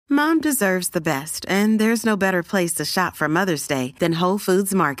Mom deserves the best, and there's no better place to shop for Mother's Day than Whole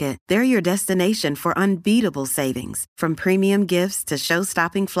Foods Market. They're your destination for unbeatable savings, from premium gifts to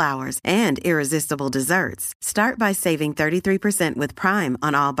show-stopping flowers and irresistible desserts. Start by saving 33% with Prime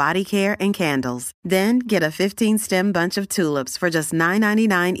on all body care and candles. Then get a 15-stem bunch of tulips for just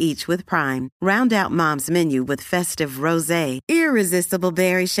 $9.99 each with Prime. Round out Mom's menu with festive rosé, irresistible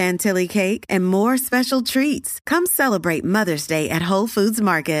berry chantilly cake, and more special treats. Come celebrate Mother's Day at Whole Foods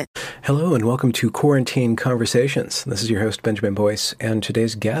Market. Hello and welcome to Quarantine Conversations. This is your host, Benjamin Boyce, and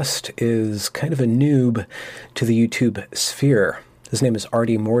today's guest is kind of a noob to the YouTube sphere. His name is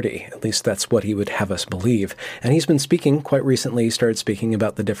Artie Morty, at least that's what he would have us believe. And he's been speaking quite recently. He started speaking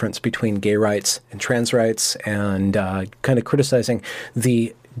about the difference between gay rights and trans rights and kind of criticizing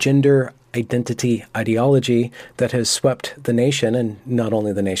the gender identity ideology that has swept the nation, and not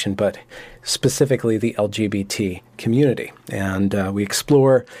only the nation, but specifically the LGBT community. And we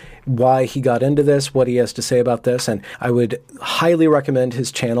explore why he got into this, what he has to say about this, and I would highly recommend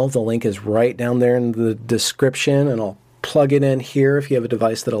his channel. The link is right down there in the description, and I'll plug it in here if you have a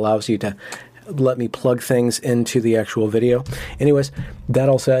device that allows you to let me plug things into the actual video. Anyways, that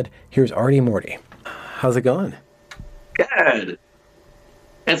all said, here's Artie Morty. How's it going? Good.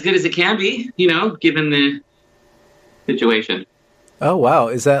 As good as it can be, given the situation. Oh, wow.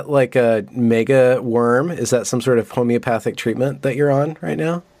 Is that like a mega worm? Is that some sort of homeopathic treatment that you're on right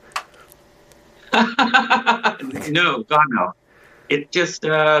now? No, God, no. It's just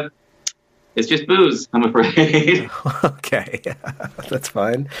booze, I'm afraid. Okay. That's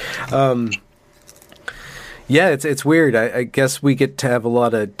fine. Yeah, it's weird. I guess we get to have a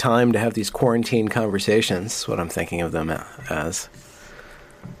lot of time to have these quarantine conversations. That's what I'm thinking of them as.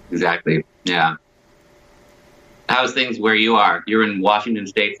 Exactly. Yeah. How's things where you are? You're in Washington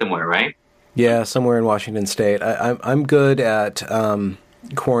State somewhere, right? Yeah, somewhere in Washington State. I'm good at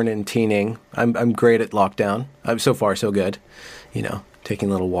quarantining. I'm great at lockdown. I'm so far so good. Taking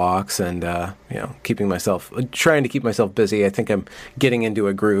little walks and trying to keep myself busy. I think I'm getting into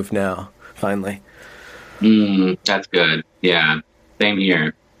a groove now. Finally. That's good. Yeah. Same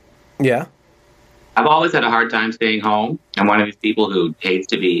here. Yeah. I've always had a hard time staying home. I'm one of these people who hates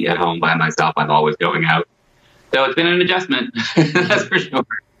to be at home by myself. I'm always going out. So it's been an adjustment, that's for sure.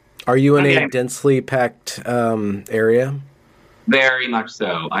 Are you in a densely packed area? Very much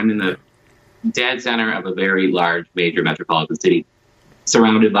so. I'm in the dead center of a very large major metropolitan city,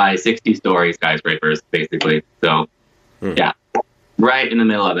 surrounded by 60-story skyscrapers, basically. So, yeah, right in the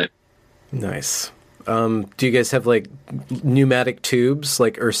middle of it. Nice. Do you guys have like pneumatic tubes,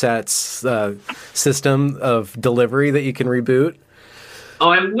 like Ursat's system of delivery that you can reboot? Oh,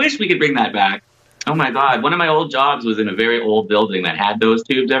 I wish we could bring that back. Oh my God. One of my old jobs was in a very old building that had those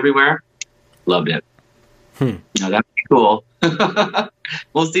tubes everywhere. Loved it. That'd be cool.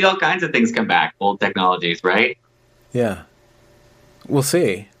 We'll see all kinds of things come back. Old technologies, right? Yeah. We'll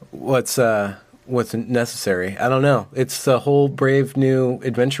see what's necessary. I don't know. It's the whole brave new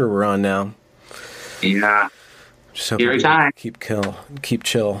adventure we're on now. Yeah. Just every time. Keep chill.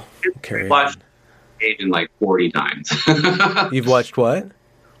 I've watched Contagion like 40 times. You've watched what?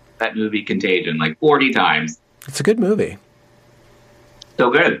 That movie Contagion like 40 times. It's a good movie.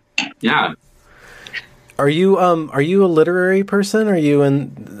 So good. Yeah. Are you a literary person? Are you in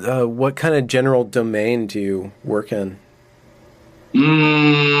what kind of general domain do you work in?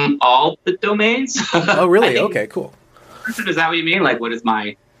 All the domains. Oh, really? Okay, cool. Is that what you mean? Like, what is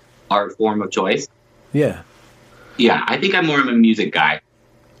my art form of choice? Yeah. Yeah, I think I'm more of a music guy.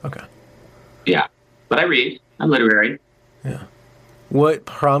 Okay. Yeah, but I read. I'm literary. Yeah. What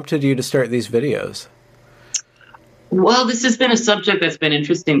prompted you to start these videos? Well, this has been a subject that's been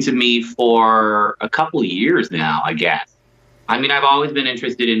interesting to me for a couple of years now, I guess. I mean, I've always been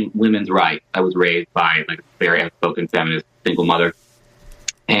interested in women's rights. I was raised by like a very outspoken feminist single mother.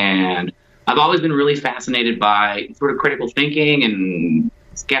 And I've always been really fascinated by sort of critical thinking and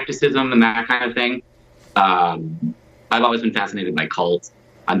skepticism and that kind of thing. I've always been fascinated by cults.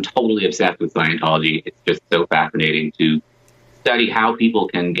 I'm totally obsessed with Scientology. It's just so fascinating to study how people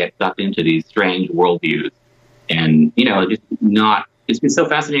can get sucked into these strange worldviews. And, it's been so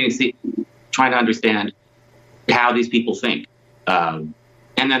fascinating to see, trying to understand how these people think. And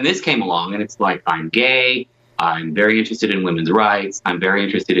then this came along and it's like, I'm gay. I'm very interested in women's rights. I'm very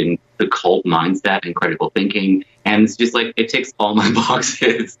interested in the cult mindset and critical thinking. And it's just like, it ticks all my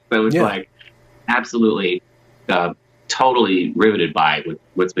boxes. So it's like absolutely, totally riveted by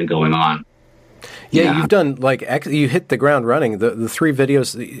what's been going on. Yeah, you've done you hit the ground running. The three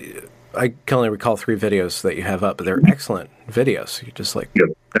videos, I can only recall 3 videos that you have up, but they're excellent videos. You just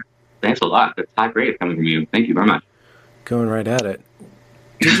thanks a lot. That's high praise coming from you. Thank you very much. Going right at it.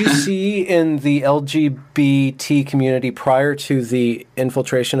 Did you see in the LGBT community, prior to the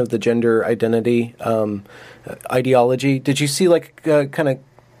infiltration of the gender identity ideology, did you see like kind of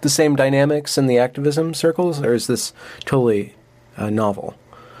the same dynamics in the activism circles, or is this totally novel?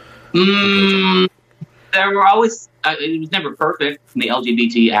 There were always, it was never perfect in the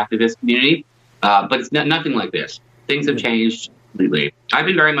LGBT activist community, but it's nothing like this. Things have changed completely. I've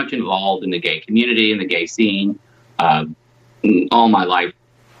been very much involved in the gay community and the gay scene all my life.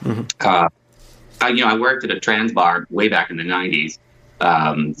 I worked at a trans bar way back in the 90s,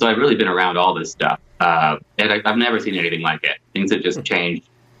 so I've really been around all this stuff, and I've never seen anything like it. Things have just changed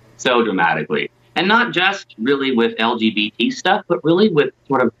so dramatically, and not just really with LGBT stuff, but really with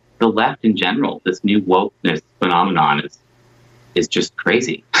sort of the left in general. This new wokeness phenomenon is just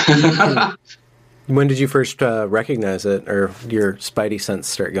crazy. When did you first recognize it, or your spidey sense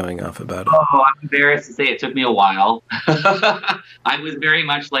start going off about it? Oh, I'm embarrassed to say it took me a while. I was very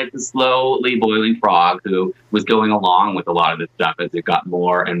much like the slowly boiling frog who was going along with a lot of this stuff as it got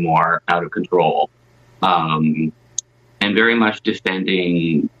more and more out of control, and very much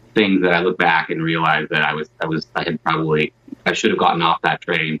defending things that I look back and realize that I should have gotten off that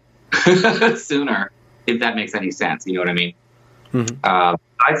train sooner, if that makes any sense. You know what I mean?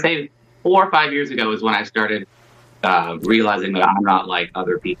 I'd say 4 or 5 years ago is when I started realizing that I'm not like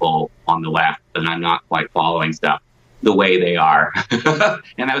other people on the left, and I'm not quite following stuff the way they are.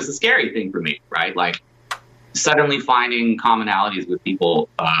 And that was a scary thing for me, right? Like suddenly finding commonalities with people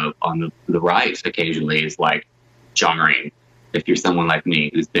on the right occasionally is like jarring if you're someone like me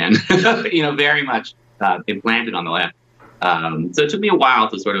who's been, very much implanted on the left. So it took me a while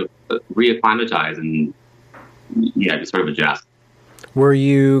to sort of reacclimatize and, just sort of adjust. Were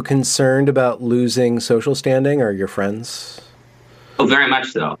you concerned about losing social standing or your friends? Oh, very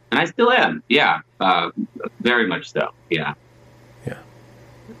much so. And I still am. Yeah. Very much so. Yeah. Yeah.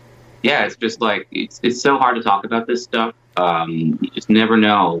 Yeah. It's just like, it's so hard to talk about this stuff. You just never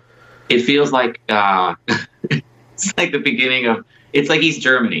know. It feels like, it's like the beginning of, it's like East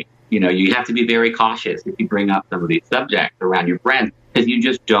Germany. You have to be very cautious if you bring up some of these subjects around your friends, because you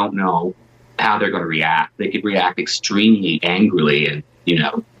just don't know how they're going to react. They could react extremely angrily and,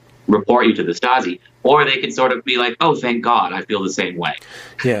 report you to the Stasi, or they could sort of be like, oh, thank God, I feel the same way.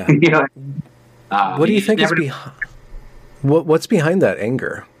 Yeah. What do you think is behind? What's behind that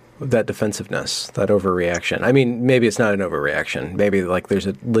anger, that defensive-ness, that overreaction? I mean, maybe it's not an overreaction. Maybe like there's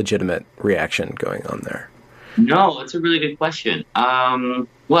a legitimate reaction going on there. No, that's a really good question.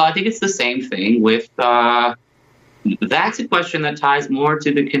 Well, I think it's the same thing with. That's a question that ties more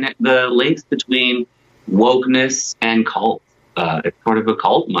to the links between wokeness and cult. It's sort of a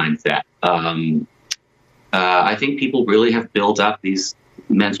cult mindset. I think people really have built up these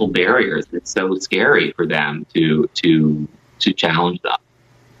mental barriers. It's so scary for them to challenge them.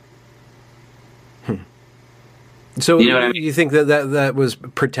 So you think that was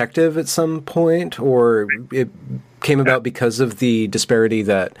protective at some point, or it came about because of the disparity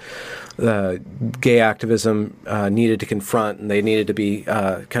that gay activism needed to confront, and they needed to be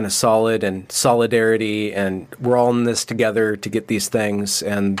kind of solid and solidarity, and we're all in this together to get these things,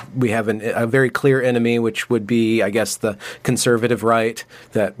 and we have a very clear enemy, which would be, I guess, the conservative right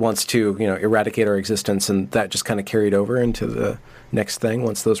that wants to eradicate our existence, and that just kind of carried over into the next thing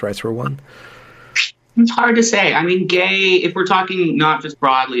once those rights were won? It's hard to say. I mean, gay, if we're talking not just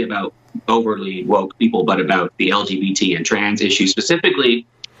broadly about overly woke people, but about the LGBT and trans issue specifically,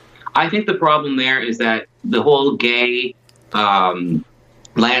 I think the problem there is that the whole gay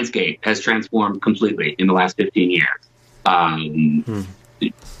landscape has transformed completely in the last 15 years.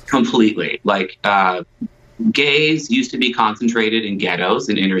 Completely. Like, gays used to be concentrated in ghettos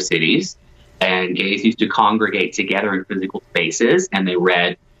in inner cities, and gays used to congregate together in physical spaces, and they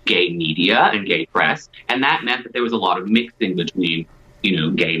read gay media and gay press, and that meant that there was a lot of mixing between,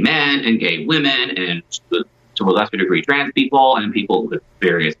 gay men and gay women, and to a lesser degree trans people, and people with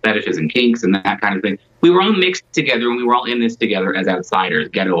various fetishes and kinks and that kind of thing. We were all mixed together, and we were all in this together as outsiders,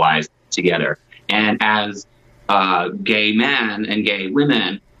 ghettoized together. And as gay men and gay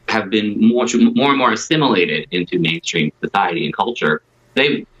women have been more and more assimilated into mainstream society and culture,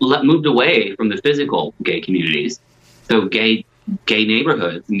 they've moved away from the physical gay communities. So gay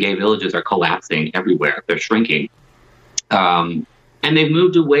neighborhoods and gay villages are collapsing everywhere. They're shrinking. And they've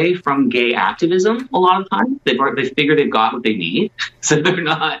moved away from gay activism a lot of times. They figure they've got what they need. So they're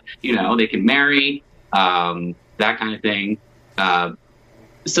not, they can marry, that kind of thing. So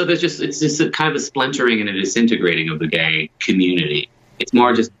it's just a kind of a splintering and a disintegrating of the gay community. It's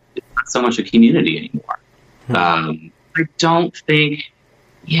more just not so much a community anymore. I don't think,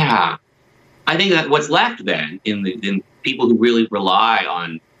 I think that what's left then in people who really rely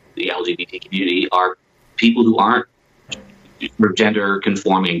on the LGBT community are people who aren't gender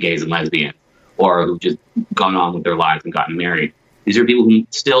conforming gays and lesbians, or who've just gone on with their lives and gotten married. These are people who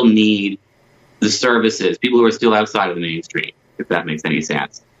still need the services, people who are still outside of the mainstream, if that makes any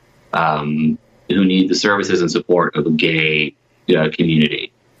sense, who need the services and support of the gay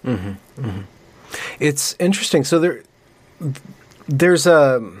community. Mm-hmm. Mm-hmm. It's interesting. So there's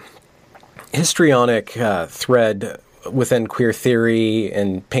a histrionic thread within queer theory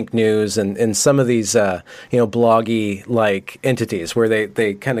and Pink News and some of these, bloggy like entities where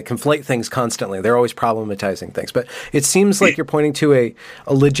they kind of conflate things constantly. They're always problematizing things. But it seems like you're pointing to a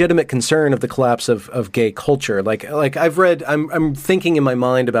legitimate concern of the collapse of gay culture. Like I've read, I'm thinking in my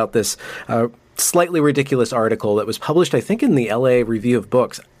mind about this slightly ridiculous article that was published, I think, in the LA Review of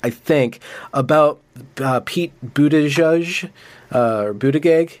Books, about Pete Buttigieg,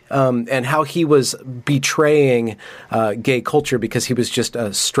 and how he was betraying gay culture because he was just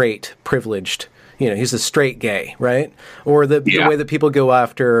a straight, privileged, he's a straight gay, right? Or the way that people go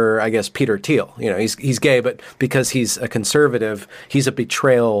after, I guess, Peter Thiel. He's gay, but because he's a conservative, he's a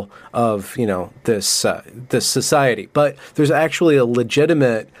betrayal of, this society. But there's actually a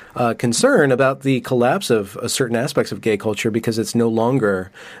legitimate concern about the collapse of certain aspects of gay culture because it's no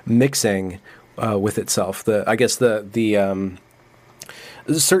longer mixing with itself.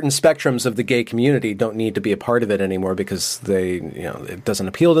 Certain spectrums of the gay community don't need to be a part of it anymore because it doesn't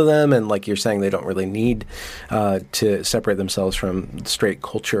appeal to them. And like you're saying, they don't really need to separate themselves from straight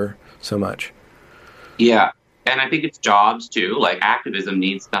culture so much. Yeah. And I think it's jobs too. Like activism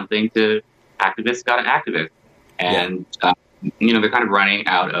needs something activists got to activist. And, they're kind of running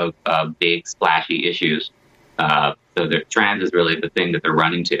out of big splashy issues. So trans is really the thing that they're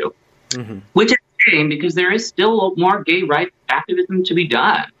running to, which is a shame because there is still more gay rights activism to be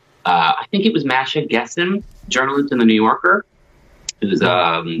done. I think it was Masha Gessen, journalist in The New Yorker, who's,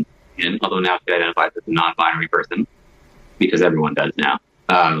 although now she identifies as a non-binary person, because everyone does now.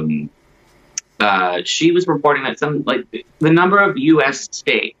 She was reporting that the number of U.S.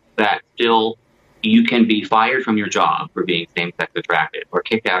 states that still you can be fired from your job for being same-sex attracted or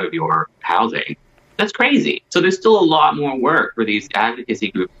kicked out of your housing. That's crazy. So there's still a lot more work for these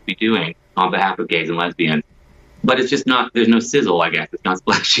advocacy groups to be doing on behalf of gays and lesbians. But it's just there's no sizzle, I guess. It's not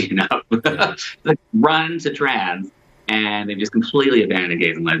splashy enough. Like run to trans, and they just completely abandoned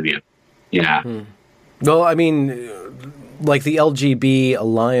gays and lesbians. Yeah. Well, I mean, like the LGB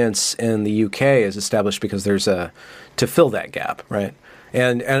Alliance in the UK is established because there's to fill that gap, right?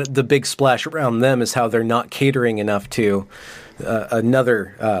 And the big splash around them is how they're not catering enough to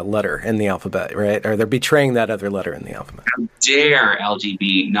another letter in the alphabet, right? Or they're betraying that other letter in the alphabet. How dare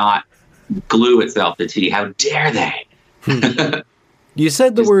LGB not glue itself to T? How dare they? You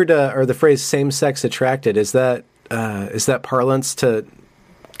said the word or the phrase "same-sex attracted." Is that parlance to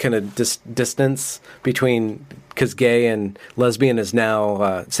kind of distance between, because gay and lesbian is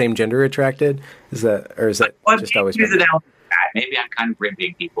now same-gender attracted? Is that just always been? Maybe I'm kind of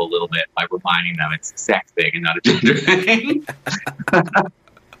ribbing people a little bit by reminding them it's a sex thing and not a gender thing.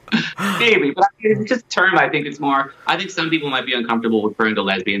 Maybe, but it's just a term. I think some people might be uncomfortable referring to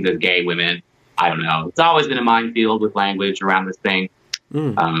lesbians as gay women. I don't know. It's always been a minefield with language around this thing.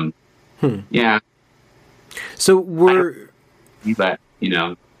 Yeah. So but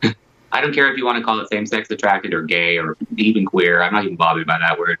I don't care if you want to call it same-sex attracted or gay or even queer. I'm not even bothered by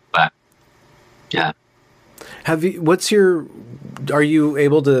that word, but yeah. Are you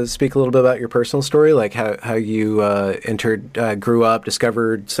able to speak a little bit about your personal story? Like how you grew up,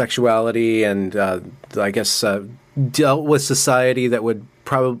 discovered sexuality, and I guess dealt with society that would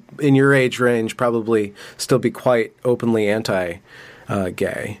probably, in your age range, probably still be quite openly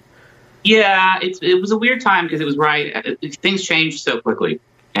anti-gay. Yeah, it was a weird time because it was things changed so quickly.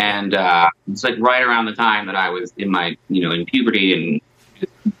 And it's like right around the time that I was in my, in puberty and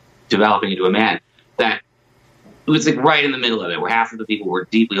just developing into a man, that it was like right in the middle of it, where half of the people were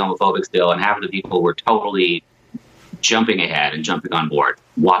deeply homophobic still, and half of the people were totally jumping ahead and jumping on board,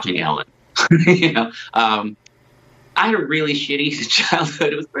 watching Ellen. I had a really shitty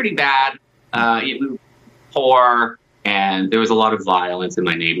childhood. It was pretty bad. We were poor, and there was a lot of violence in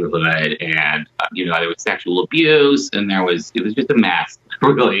my neighborhood, and there was sexual abuse, and it was just a mess.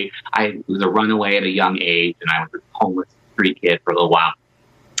 Really, I was a runaway at a young age, and I was a homeless street kid for a little while.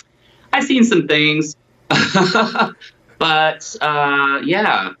 I've seen some things. But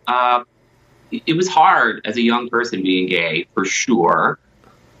it was hard as a young person being gay, for sure.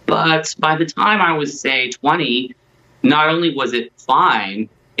 But by the time I was, say, 20, not only was it fine,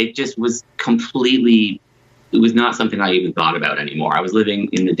 it just was completely it was not something I even thought about anymore. I was living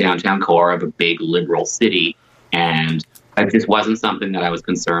in the downtown core of a big liberal city, and it just wasn't something that I was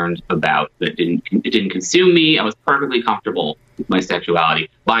concerned about. It didn't consume me. I was perfectly comfortable with my sexuality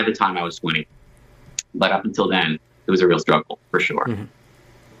by the time I was 20. But up until then, it was a real struggle, for sure. Mm-hmm.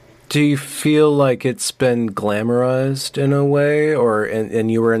 Do you feel like it's been glamorized in a way, or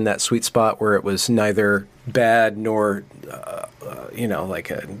and you were in that sweet spot where it was neither bad nor, like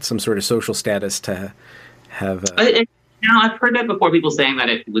some sort of social status to have? I've heard that before, people saying that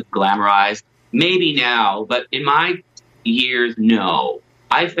it was glamorized. Maybe now, but in my years, no.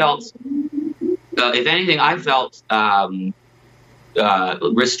 I felt, if anything, I felt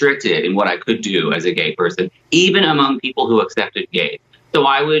restricted in what I could do as a gay person, even among people who accepted gays. So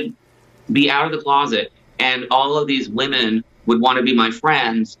I would be out of the closet, and all of these women would want to be my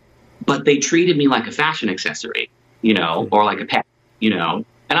friends, but they treated me like a fashion accessory, or like a pet, And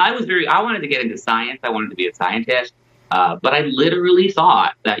I wanted to get into science. I wanted to be a scientist. But I literally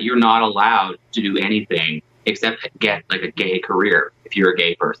thought that you're not allowed to do anything except get like a gay career if you're a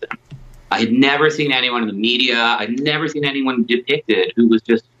gay person. I had never seen anyone in the media. I'd never seen anyone depicted who was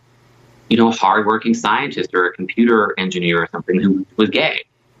just, a hardworking scientist or a computer engineer or something who was gay.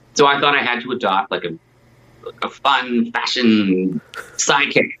 So I thought I had to adopt like a fun fashion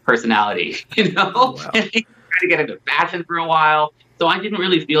sidekick personality, Wow. And I tried to get into fashion for a while. So I didn't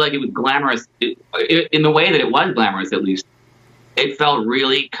really feel like it was glamorous in the way that it was glamorous, at least. It felt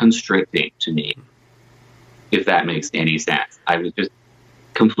really constricting to me, if that makes any sense. I was just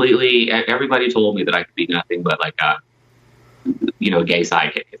completely, everybody told me that I could be nothing but like a gay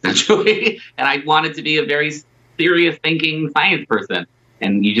sidekick, essentially. And I wanted to be a very serious thinking science person.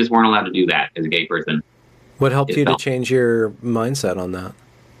 And you just weren't allowed to do that as a gay person. What helped you to change your mindset on that?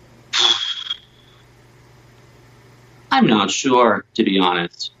 I'm not sure, to be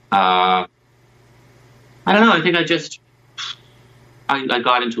honest. I don't know. I think I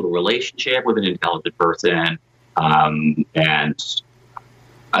got into a relationship with an intelligent person, and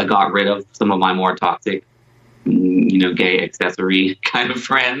I got rid of some of my more toxic, gay accessory kind of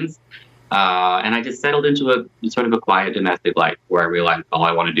friends. And I just settled into a sort of a quiet domestic life where I realized all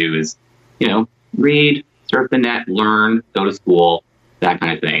I want to do is, read, surf the net, learn, go to school, that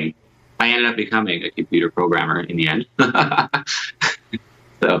kind of thing. I ended up becoming a computer programmer in the end.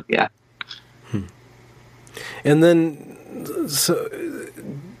 So, yeah. And then, so,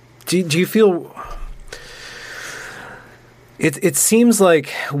 do you feel... It seems like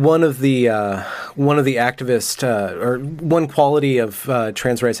one of the activists or one quality of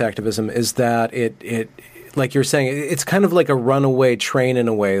trans rights activism is that it like you're saying, it's kind of like a runaway train in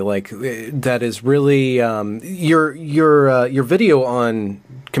a way. Like that is really your video on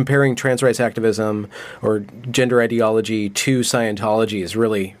comparing trans rights activism or gender ideology to Scientology is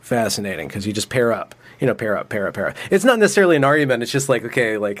really fascinating because you just pair up. Pair up. It's not necessarily an argument. It's just like,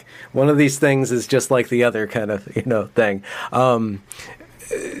 okay, like one of these things is just like the other kind of, thing.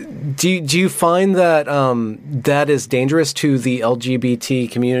 Do you find that that is dangerous to the LGBT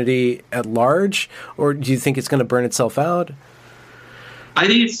community at large, or do you think it's going to burn itself out? I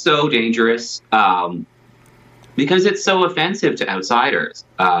think it's so dangerous because it's so offensive to outsiders.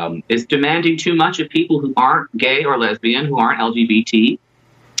 It's demanding too much of people who aren't gay or lesbian, who aren't LGBT.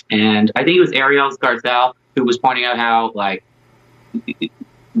 And I think it was Ariel Scarcel who was pointing out how, like,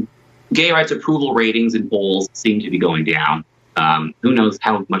 gay rights approval ratings in polls seem to be going down. Who knows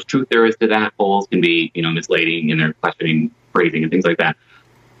how much truth there is to that? Polls can be, misleading in their questioning phrasing and things like that.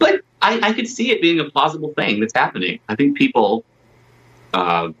 But I could see it being a plausible thing that's happening. I think people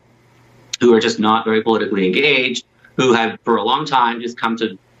who are just not very politically engaged, who have for a long time just come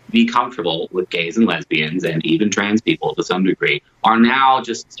to be comfortable with gays and lesbians and even trans people to some degree, are now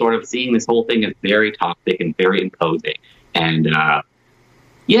just sort of seeing this whole thing as very toxic and very imposing. And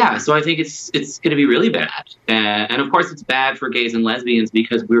so I think it's going to be really bad. And of course it's bad for gays and lesbians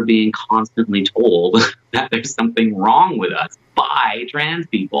because we're being constantly told that there's something wrong with us by trans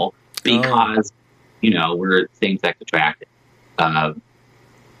people because, we're same-sex attracted. There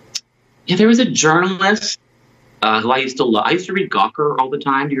was a journalist who I used to love. I used to read Gawker all the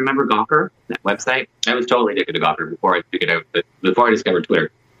time. Do you remember Gawker, that website? I was totally addicted to Gawker before I discovered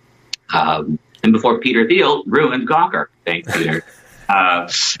Twitter. And before Peter Thiel ruined Gawker. Thanks, Peter. I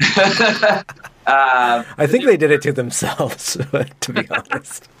think they did it to themselves, to be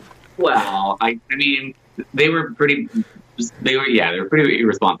honest. Well, I mean, they were pretty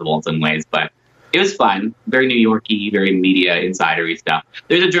irresponsible in some ways, but it was fun. Very New York-y, very media insidery stuff.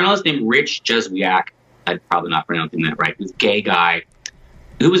 There's a journalist named Rich Jezwiak. I'm probably not pronouncing that right. This gay guy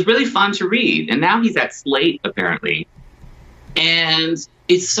who was really fun to read. And now he's at Slate, apparently. And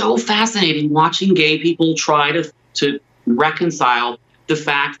it's so fascinating watching gay people try to reconcile the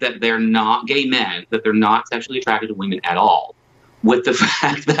fact that they're not gay men, that they're not sexually attracted to women at all, with the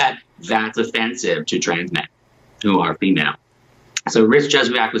fact that that's offensive to trans men who are female. So Rich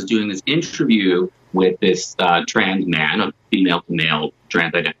Jesuak was doing this interview with this trans man, a female to male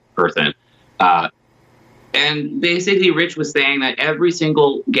trans person. And basically Rich was saying that every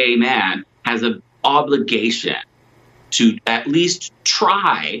single gay man has an obligation to at least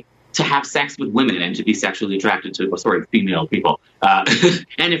try to have sex with women and to be sexually attracted to, female people.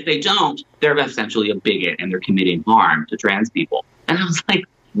 And if they don't, they're essentially a bigot and they're committing harm to trans people. And I was like,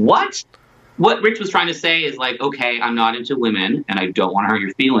 what? What Rich was trying to say is like, okay, I'm not into women and I don't want to hurt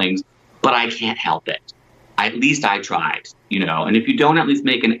your feelings, but I can't help it. At least I tried, and if you don't at least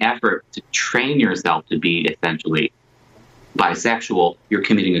make an effort to train yourself to be essentially bisexual, you're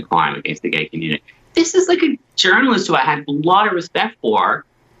committing a crime against the gay community. This is like a journalist who I had a lot of respect for,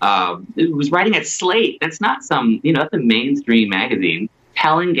 who was writing at Slate. That's not that's a mainstream magazine,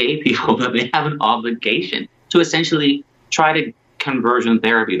 telling gay people that they have an obligation to essentially try to conversion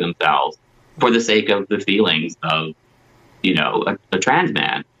therapy themselves for the sake of the feelings of, a trans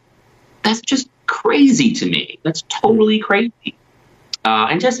man. That's just crazy to me. That's totally crazy.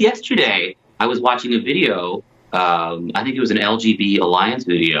 And just yesterday, I was watching a video, I think it was an LGB Alliance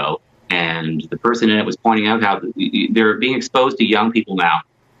video, and the person in it was pointing out how they're being exposed to young people now.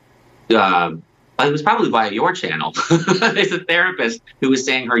 It was probably via your channel. There's a therapist who was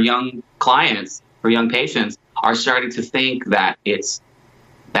saying her young clients, her young patients, are starting to think that it's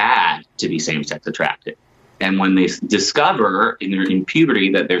bad to be same-sex attracted. And when they discover in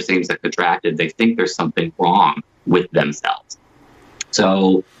puberty that they're same-sex attracted, they think there's something wrong with themselves.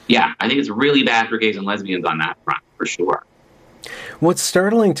 So, yeah, I think it's really bad for gays and lesbians on that front, for sure. What's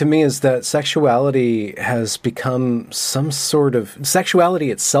startling to me is that sexuality has become some sort of...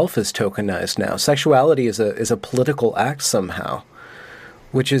 Sexuality itself is tokenized now. Sexuality is a political act somehow,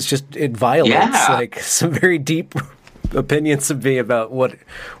 which is just... It violates like some very deep opinions of me about what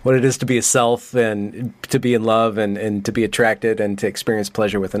it is to be a self and to be in love and to be attracted and to experience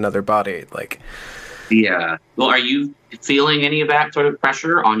pleasure with another body. Yeah. Well, are you feeling any of that sort of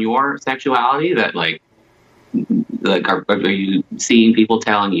pressure on your sexuality? That are you seeing people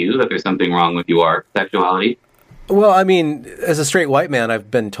telling you that there's something wrong with your sexuality? Well, I mean, as a straight white man,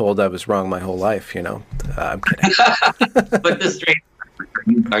 I've been told I was wrong my whole life. I'm kidding. But the straight.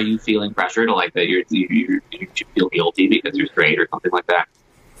 Are you feeling pressure to that you feel guilty because you're straight or something like that?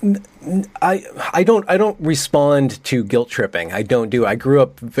 I don't respond to guilt tripping. I don't do. I grew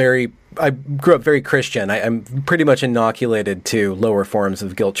up very Christian. I'm pretty much inoculated to lower forms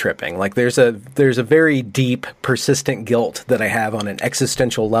of guilt tripping. There's a very deep, persistent guilt that I have on an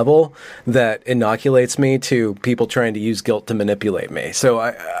existential level that inoculates me to people trying to use guilt to manipulate me. So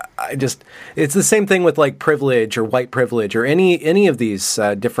I just, it's the same thing with privilege or white privilege or any of these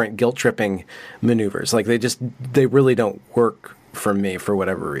different guilt tripping maneuvers. They really don't work for me for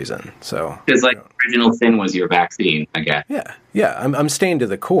whatever reason. So because original sin was your vaccine, I guess. Yeah. I'm stained to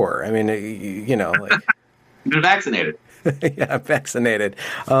the core. I mean, you've been vaccinated. Yeah, I'm vaccinated,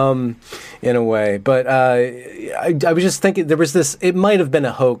 in a way. But I was just thinking there was this. It might have been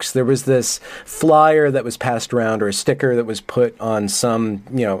a hoax. There was this flyer that was passed around, or a sticker that was put on some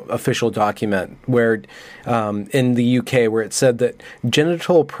official document where, in the UK, where it said that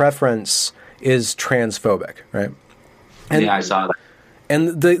genital preference is transphobic, right? And, yeah, I saw that.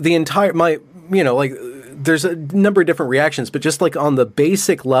 And the entire, there's a number of different reactions, but just on the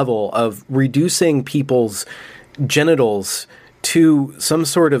basic level of reducing people's genitals to some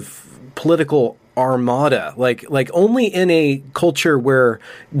sort of political armada, only in a culture where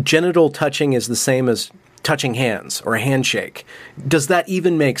genital touching is the same as touching hands or a handshake. Does that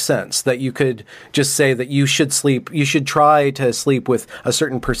even make sense that you could just say that you should try to sleep with a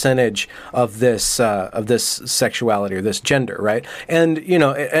certain percentage of this sexuality or this gender, right? And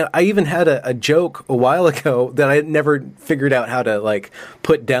I even had a joke a while ago that I had never figured out how to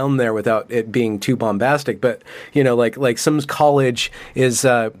put down there without it being too bombastic, but some college is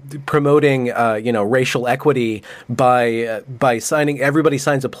promoting racial equity by signing, everybody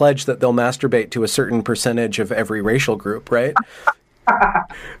signs a pledge that they'll masturbate to a certain percentage of every racial group, right?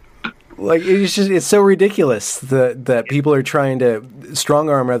 It's so ridiculous that people are trying to strong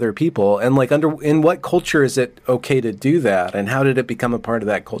arm other people, and in what culture is it okay to do that, and how did it become a part of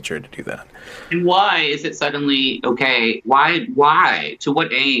that culture to do that? And why is it suddenly okay? Why? To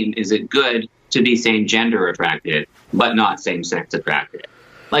what aim is it good to be same gender attracted but not same sex attracted?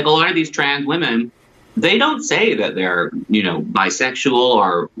 A lot of these trans women, they don't say that they're, bisexual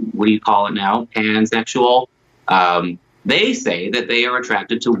or what do you call it now? Pansexual. They say that they are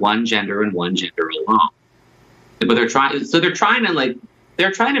attracted to one gender and one gender alone. But they're trying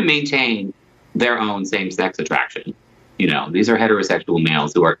to maintain their own same-sex attraction. You know, these are heterosexual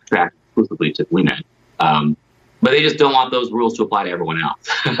males who are attracted exclusively to women. But they just don't want those rules to apply to everyone else.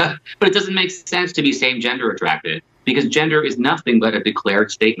 But it doesn't make sense to be same-gender attracted, because gender is nothing but a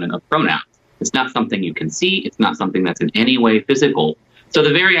declared statement of pronouns. It's not something you can see. It's not something that's in any way physical. So the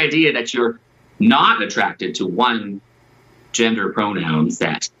very idea that you're not attracted to one gender pronoun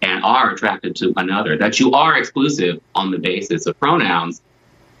set and are attracted to another, that you are exclusive on the basis of pronouns,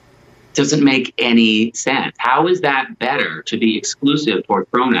 doesn't make any sense. How is that better to be exclusive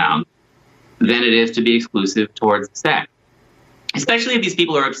toward pronouns than it is to be exclusive towards sex? Especially if these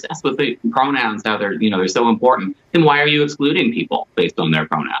people are obsessed with the pronouns, how they're so important, then why are you excluding people based on their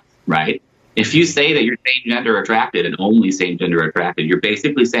pronouns, right? If you say that you're same-gender attracted and only same-gender attracted, you're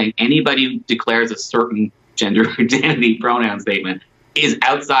basically saying anybody who declares a certain gender identity pronoun statement is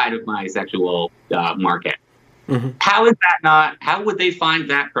outside of my sexual market. Mm-hmm. How would they find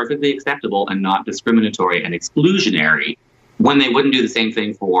that perfectly acceptable and not discriminatory and exclusionary when they wouldn't do the same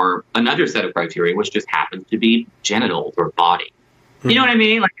thing for another set of criteria, which just happens to be genitals or body? Mm-hmm. You know what I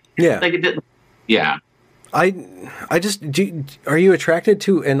mean? Yeah. I just are you attracted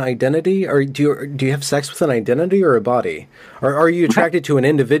to an identity, or do you have sex with an identity or a body, or are you attracted to an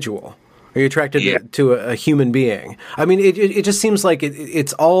individual? Are you attracted to a human being? I mean, it just seems like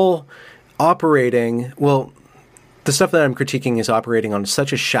it's all operating. Well, the stuff that I'm critiquing is operating on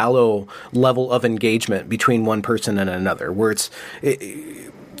such a shallow level of engagement between one person and another, where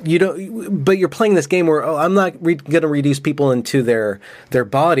but you're playing this game where, I'm not going to reduce people into their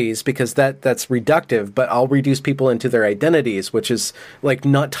bodies because that's reductive, but I'll reduce people into their identities, which is like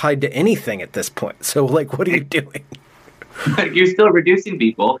not tied to anything at this point. So like, what are you doing? You're still reducing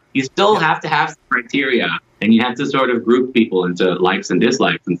people. You still have to have some criteria, and you have to sort of group people into likes and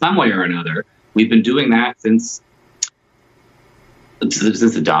dislikes in some way or another. We've been doing that since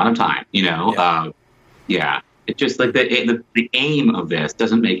the dawn of time, It's just like the aim of this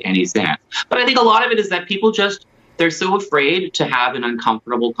doesn't make any sense. But I think a lot of it is that people they're so afraid to have an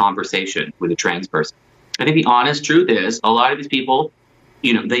uncomfortable conversation with a trans person. I think the honest truth is a lot of these people,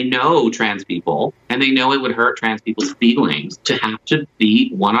 they know trans people, and they know it would hurt trans people's feelings to have to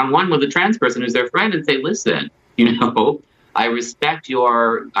be one-on-one with a trans person who's their friend and say, listen, I respect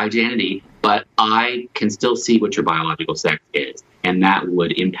your identity, but I can still see what your biological sex is. And that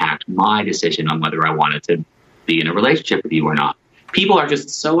would impact my decision on whether I wanted to be in a relationship with you or not. People are just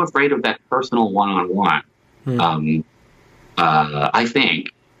so afraid of that personal one-on-one. I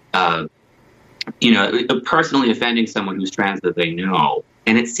think, personally offending someone who's trans that they know.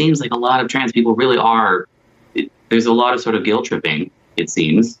 And it seems like a lot of trans people really are, there's a lot of sort of guilt tripping, it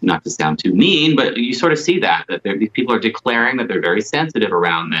seems, not to sound too mean, but you sort of see that these people are declaring that they're very sensitive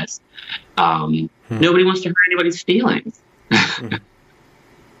around this. Nobody wants to hurt anybody's feelings.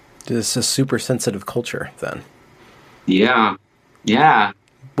 It's a super sensitive culture then. Yeah.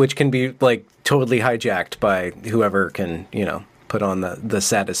 Which can be like totally hijacked by whoever can, put on the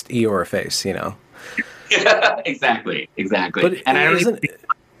saddest Eeyore face, Exactly. But and I don't think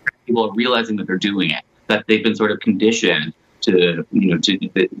people are realizing that they're doing it, that they've been sort of conditioned to,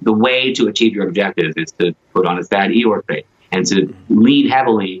 the way to achieve your objectives is to put on a sad Eeyore face and to lean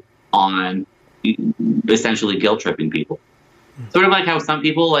heavily on essentially guilt tripping people. Sort of like how some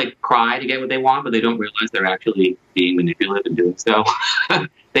people cry to get what they want, but they don't realize they're actually being manipulative in doing so.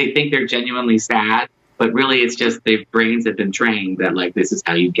 They think they're genuinely sad, but really it's just their brains have been trained that this is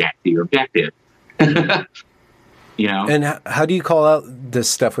how you get to your objective. And how do you call out this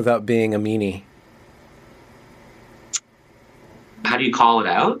stuff without being a meanie? How do you call it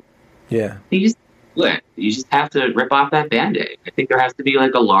out? Yeah. You just have to rip off that Band-Aid. I think there has to be a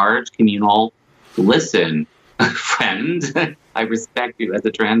large communal listen, friend. I respect you as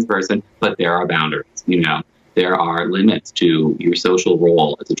a trans person, but there are boundaries. There are limits to your social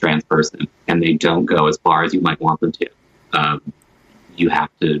role as a trans person, and they don't go as far as you might want them to. You have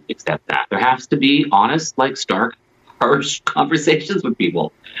to accept that. There has to be honest, stark, harsh conversations with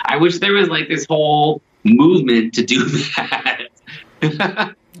people. I wish there was this whole movement to do that.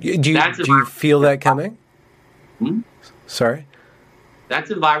 Do you feel that coming? Sorry? That's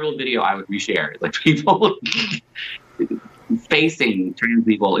a viral video I would reshare. People facing trans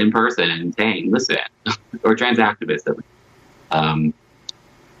people in person and saying, listen, or trans activists.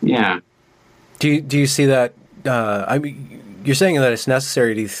 Yeah. Do you see that? You're saying that it's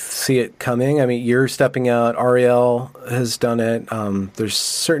necessary. Do you see it coming? I mean, you're stepping out. Ariel has done it. There's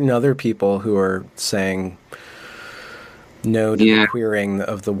certain other people who are saying no to the queering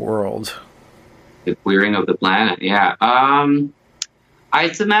of the world. The queering of the planet. Yeah.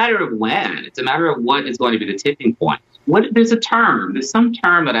 It's a matter of when. It's a matter of what is going to be the tipping point. There's a term. There's some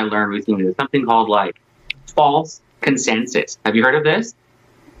term that I learned recently. There's something called like false consensus. Have you heard of this?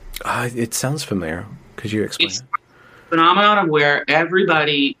 It sounds familiar. Could you explain it? Phenomenon of where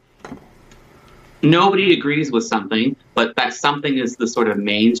nobody agrees with something, but that something is the sort of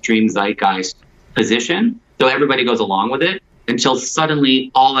mainstream zeitgeist position. So everybody goes along with it until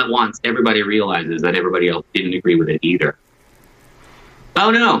suddenly, all at once, everybody realizes that everybody else didn't agree with it either.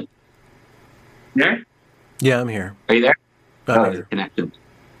 Oh, no. There? Yeah, I'm here. Are you there? I'm here. Connected.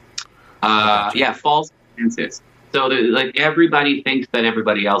 Yeah, false consensus. So like everybody thinks that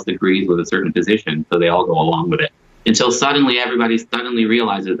everybody else agrees with a certain position, so they all go along with it. Until suddenly everybody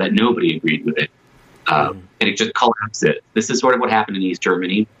realizes that nobody agreed with it. And it just collapses. This is sort of what happened in East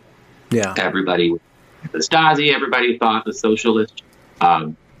Germany. Yeah. Everybody, the Stasi, everybody thought the socialist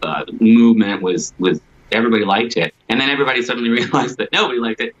movement was everybody liked it. And then everybody suddenly realized that nobody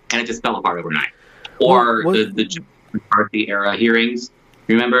liked it, and it just fell apart overnight. Or the McCarthy era hearings.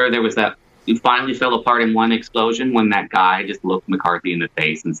 Remember, there was that, it finally fell apart in one explosion when that guy just looked McCarthy in the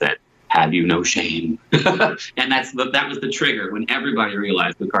face and said, "Have you no shame?" And that was the trigger when everybody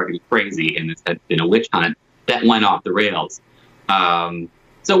realized McCarthy was crazy and this had been a witch hunt that went off the rails.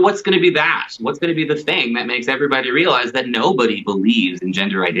 So what's going to be that? What's going to be the thing that makes everybody realize that nobody believes in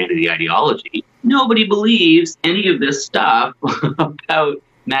gender identity ideology? Nobody believes any of this stuff about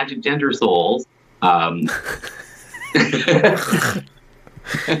magic gender souls.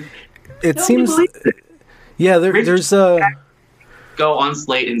 It seems... Yeah, there's a... Go on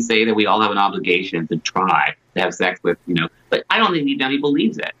Slate and say that we all have an obligation to try to have sex with, but I don't think anybody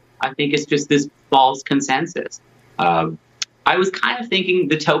believes it. I think it's just this false consensus. I was kind of thinking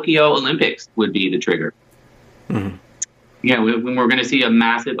the Tokyo Olympics would be the trigger. Mm-hmm. When we're going to see a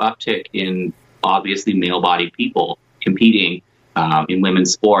massive uptick in obviously male-bodied people competing in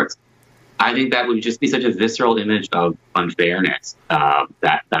women's sports, I think that would just be such a visceral image of unfairness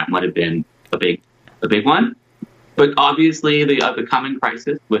that might have been a big one. But obviously, the coming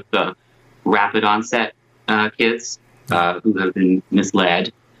crisis with the rapid onset kids who have been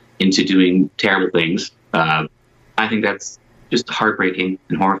misled into doing terrible things, I think that's just heartbreaking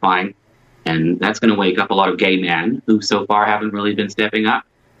and horrifying. And that's going to wake up a lot of gay men who so far haven't really been stepping up.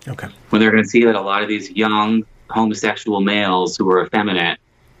 Okay. When they're going to see that a lot of these young homosexual males who are effeminate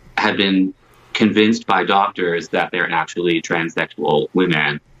have been convinced by doctors that they're actually transsexual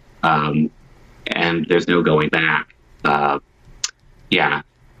women. And there's no going back. Yeah,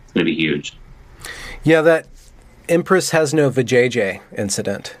 it's going to be huge. Yeah, that Empress has no vajayjay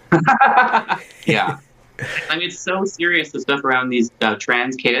incident. Yeah. I mean, it's so serious, the stuff around these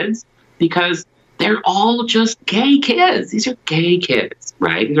trans kids, because they're all just gay kids. These are gay kids,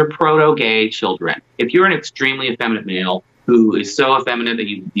 right? These are proto-gay children. If you're an extremely effeminate male who is so effeminate that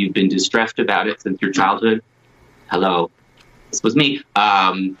you've been distressed about it since your childhood, hello, this was me.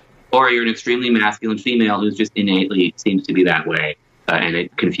 Or you're an extremely masculine female who's just innately seems to be that way, and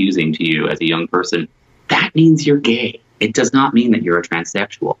it's confusing to you as a young person, that means you're gay. It does not mean that you're a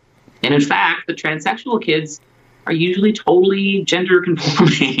transsexual. And in fact, the transsexual kids are usually totally gender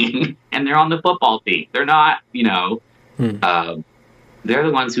conforming, and they're on the football team. They're not, they're the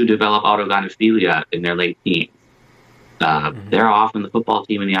ones who develop autogynephilia in their late teens. They're off on the football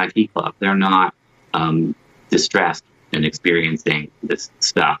team in the IT club. They're not distressed and experiencing this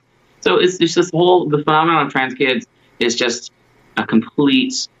stuff. So it's just the phenomenon of trans kids is just a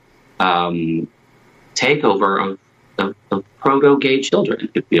complete takeover of proto-gay children,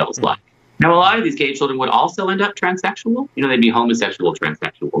 it feels like. Now, a lot of these gay children would also end up transsexual. They'd be homosexual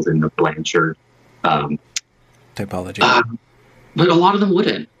transsexuals in the Blanchard typology. But a lot of them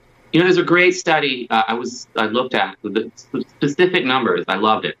wouldn't. There's a great study I looked at with the specific numbers. I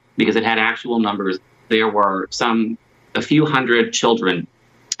loved it because it had actual numbers. There were a few hundred children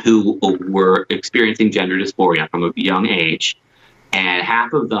who were experiencing gender dysphoria from a young age, and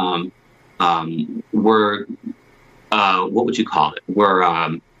half of them were, what would you call it? Were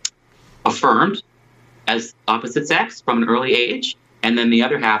affirmed as opposite sex from an early age, and then the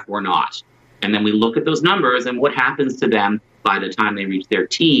other half were not. And then we look at those numbers and what happens to them by the time they reach their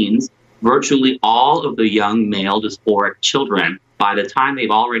teens. Virtually all of the young male dysphoric children, by the time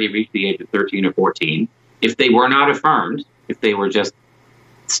they've already reached the age of 13 or 14, if they were not affirmed, if they were just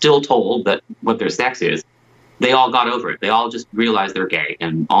still told that what their sex is, they all got over it. They all just realized they're gay,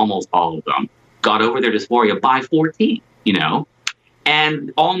 and almost all of them got over their dysphoria by 14,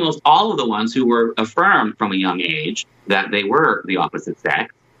 And almost all of the ones who were affirmed from a young age that they were the opposite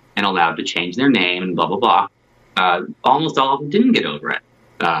sex and allowed to change their name and blah, blah, blah, almost all of them didn't get over it.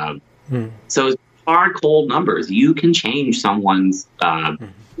 So it's hard, cold numbers. You can change someone's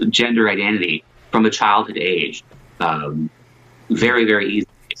gender identity from a childhood age very, very easily.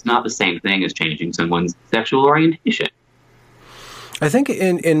 It's not the same thing as changing someone's sexual orientation. I think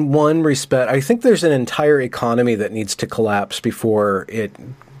in one respect, I think there's an entire economy that needs to collapse before it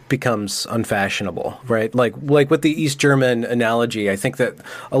becomes unfashionable, right? Like with the East German analogy, I think that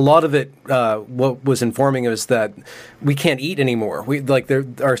a lot of it, what was informing us that we can't eat anymore.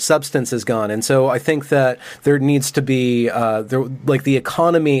 Our substance is gone, and so I think that there needs to be the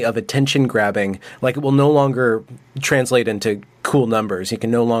economy of attention grabbing. Like, it will no longer translate into cool numbers. You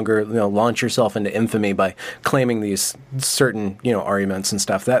can no longer launch yourself into infamy by claiming these certain arguments and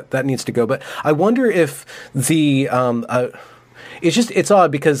stuff. That needs to go. But I wonder if the it's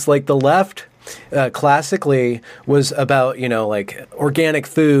odd because like the left classically was about like organic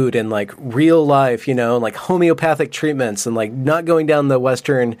food and like real life, like homeopathic treatments and like not going down the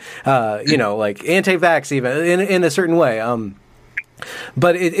Western like anti-vax even in a certain way.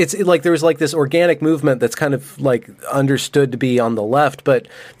 But it's like there was like this organic movement that's kind of like understood to be on the left, but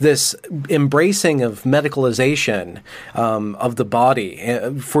this embracing of medicalization of the body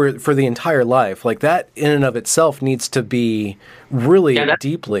for the entire life, like that in and of itself needs to be really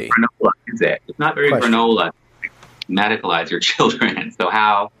deeply. Granola, is it? It's not very granola. Medicalize your children. So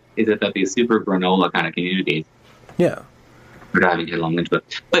how is it that these super granola kind of communities? Yeah. We're diving headlong into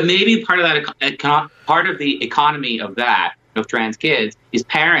it. But maybe part of that, part of the economy of trans kids is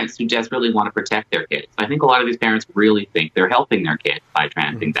parents who desperately want to protect their kids. I think a lot of these parents really think they're helping their kids by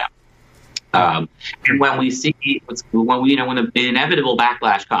transing them. And when we see, when the inevitable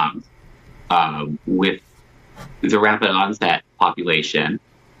backlash comes with the rapid onset population,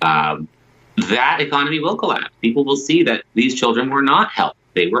 that economy will collapse. People will see that these children were not helped.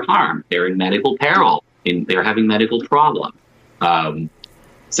 They were harmed. They're in medical peril. They're having medical problems.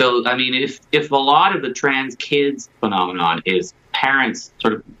 So, I mean, if a lot of the trans kids phenomenon is parents,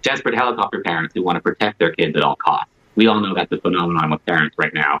 sort of desperate helicopter parents who want to protect their kids at all costs, we all know that's the phenomenon with parents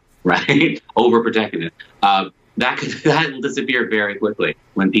right now, right? Overprotecting it. That will disappear very quickly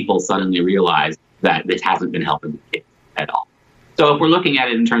when people suddenly realize that this hasn't been helping the kids at all. So if we're looking at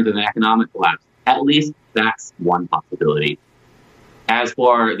it in terms of an economic collapse, at least that's one possibility. As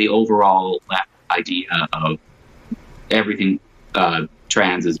for the overall idea of everything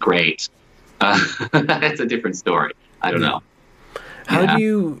trans is great, that's a different story. I don't know. How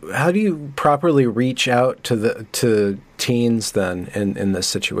do you properly reach out to teens then in this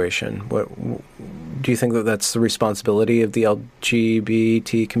situation? What do you think that's the responsibility of the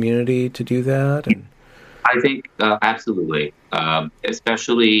LGBT community to do that? I think absolutely.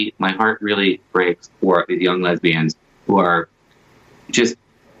 Especially, my heart really breaks for these young lesbians who are just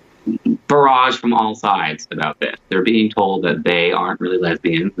barraged from all sides about this. They're being told that they aren't really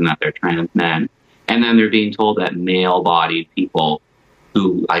lesbians and that they're trans men. And then they're being told that male-bodied people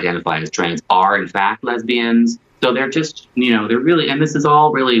who identify as trans are, in fact, lesbians. So they're just, they're really, and this is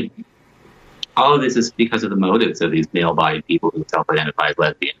all really, all of this is because of the motives of these male-bodied people who self-identify as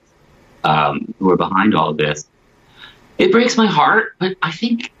lesbians, who are behind all of this. It breaks my heart, but I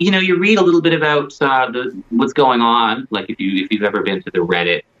think, you read a little bit about what's going on. Like if you've ever been to the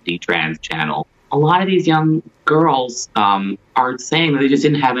Reddit D-Trans channel, a lot of these young girls are saying that they just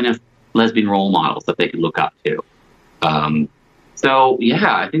didn't have enough lesbian role models that they could look up to. So,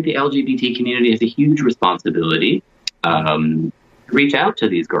 yeah, I think the LGBT community has a huge responsibility to reach out to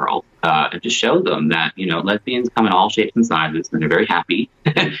these girls and to show them that, lesbians come in all shapes and sizes and they're very happy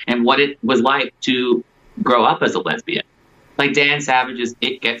and what it was like to grow up as a lesbian. Like Dan Savage's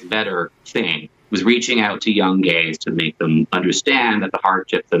It Gets Better thing was reaching out to young gays to make them understand that the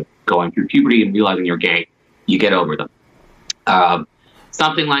hardships of going through puberty and realizing you're gay, you get over them.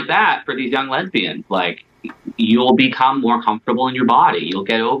 Something like that for these young lesbians, like you'll become more comfortable in your body. You'll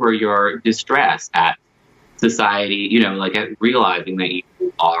get over your distress at society, like at realizing that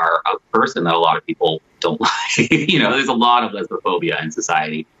you are a person that a lot of people don't like. There's a lot of lesbophobia in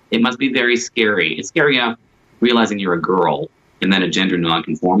society. It must be very scary. It's scary enough realizing you're a girl and then a gender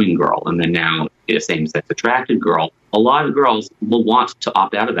non-conforming girl and then now a same-sex attracted girl. A lot of girls will want to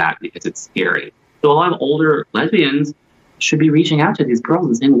opt out of that because it's scary. So a lot of older lesbians should be reaching out to these girls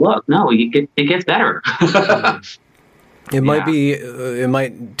and saying, look, no, it gets better. It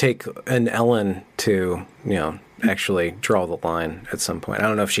might take an Ellen to, actually draw the line at some point. I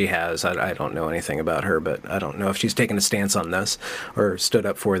don't know if she has. I don't know anything about her, but I don't know if she's taken a stance on this or stood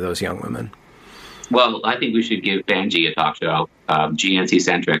up for those young women. Well, I think we should give Benji a talk show,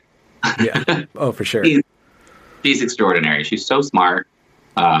 GNC-centric. Yeah. Oh, for sure. She's extraordinary. She's so smart.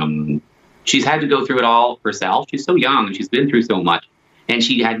 She's had to go through it all herself. She's so young and she's been through so much. And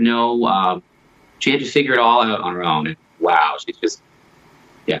she had no She had to figure it all out on her own. And wow, she's just,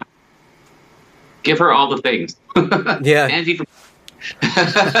 yeah. Give her all the things. Yeah. Angie from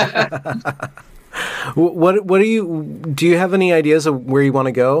What do you have any ideas of where you want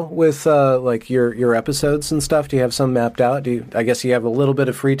to go with like your episodes and stuff? Do you have some mapped out? I guess you have a little bit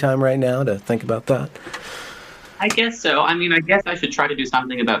of free time right now to think about that? I guess so. I mean, I guess I should try to do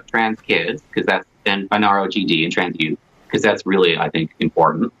something about trans kids, because that's, and ROGD and trans youth, because that's really, I think,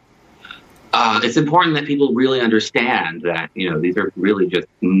 important. It's important that people really understand that, these are really just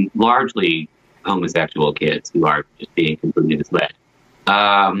largely homosexual kids who are just being completely misled.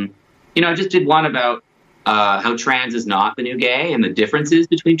 I just did one about how trans is not the new gay and the differences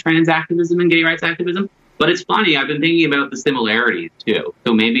between trans activism and gay rights activism. But it's funny, I've been thinking about the similarities, too.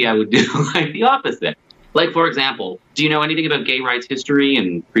 So maybe I would do like the opposite. Like, for example, do you know anything about gay rights history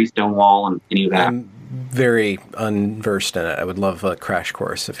and pre-Stonewall and any of that? I'm very unversed in it. I would love a crash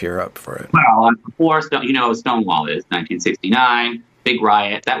course if you're up for it. Well, before, Stonewall is 1969, big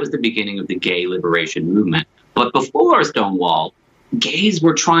riot. That was the beginning of the gay liberation movement. But before Stonewall, gays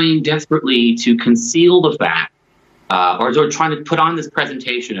were trying desperately to conceal the fact, or trying to put on this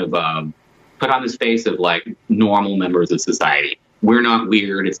presentation of, put on this face of like normal members of society. We're not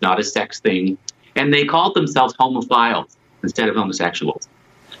weird. It's not a sex thing. And they called themselves homophiles instead of homosexuals.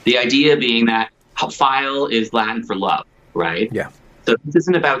 The idea being that phile is Latin for love, right? Yeah. So this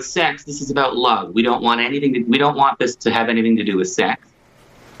isn't about sex. This is about love. We don't want we don't want this to have anything to do with sex.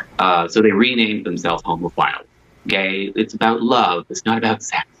 So they renamed themselves homophiles. Gay, it's about love. It's not about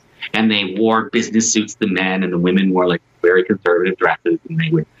sex. And they wore business suits, the men, and the women wore like very conservative dresses. And they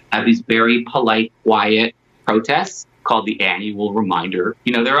would have these very polite, quiet protests called the Annual Reminder.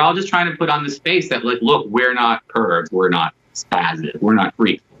 They're all just trying to put on this face that, like, look, we're not pervs. We're not spazzes. We're not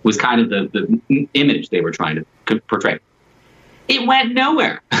freaks. Was kind of the image they were trying to portray. It went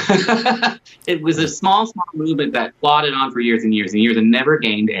nowhere. It was a small movement that plodded on for years and years and years and never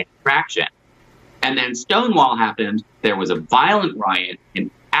gained any traction. And then Stonewall happened. There was a violent riot. And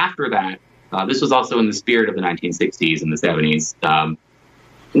after that, this was also in the spirit of the 1960s and the 70s.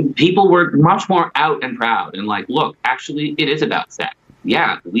 People were much more out and proud and like, look, actually, it is about sex.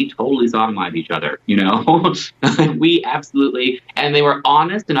 Yeah, we totally sodomize each other, We absolutely, and they were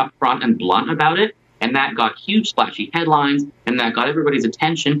honest and upfront and blunt about it. And that got huge splashy headlines and that got everybody's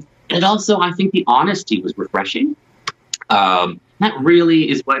attention. And also, I think the honesty was refreshing. That really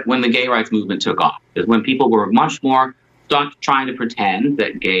is when the gay rights movement took off, is when people were much more stopped trying to pretend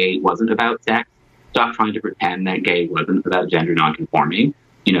that gay wasn't about sex, stopped trying to pretend that gay wasn't about gender nonconforming.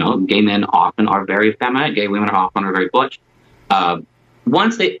 Gay men often are very effeminate. Gay women often are very butch.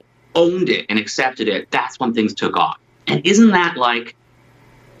 Once they owned it and accepted it, that's when things took off. And isn't that like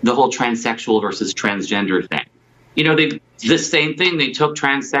the whole transsexual versus transgender thing? The same thing. They took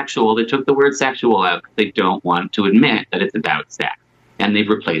transsexual. They took the word sexual out. They don't want to admit that it's about sex. And they've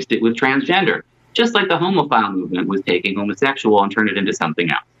replaced it with transgender. Just like the homophile movement was taking homosexual and turned it into something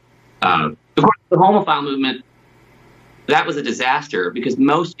else. Of course, the homophile movement, that was a disaster because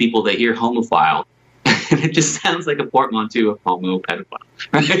most people, they hear homophile and it just sounds like a portmanteau of homo pedophile,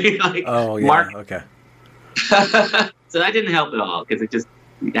 right? Like, oh, yeah, okay. So that didn't help at all because it just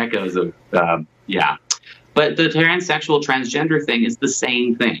echoes of, yeah. But the transsexual, transgender thing is the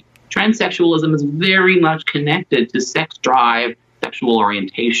same thing. Transsexualism is very much connected to sex drive, sexual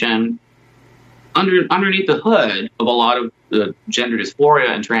orientation. Underneath the hood of a lot of gender dysphoria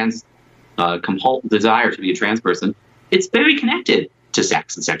and trans desire to be a trans person, it's very connected to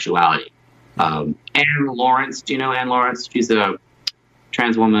sex and sexuality. Anne Lawrence, do you know Anne Lawrence? She's a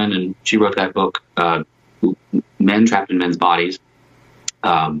trans woman, and she wrote that book, Men Trapped in Men's Bodies.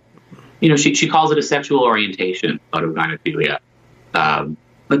 She calls it a sexual orientation, autogynephilia.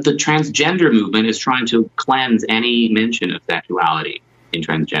 But the transgender movement is trying to cleanse any mention of sexuality in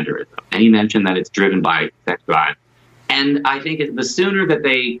transgenderism, any mention that it's driven by sex drive. And I think the sooner that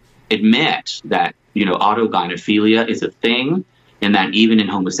they admit that, autogynephilia is a thing, and that even in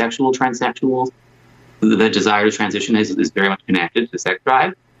homosexual transsexuals, the desire to transition is very much connected to sex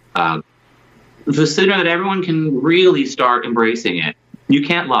drive, the sooner that everyone can really start embracing it. You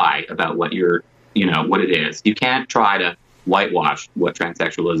can't lie about what what it is. You can't try to whitewash what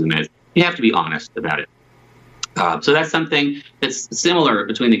transsexualism is. You have to be honest about it. So that's something that's similar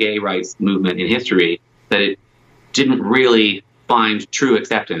between the gay rights movement in history, that it didn't really find true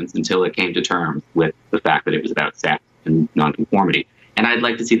acceptance until it came to terms with the fact that it was about sex and nonconformity. And I'd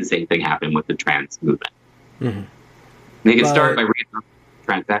like to see the same thing happen with the trans movement. Mm-hmm. They can start by reading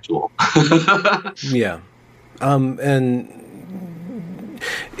transsexual. Yeah. And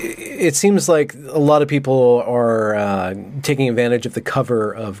it seems like a lot of people are taking advantage of the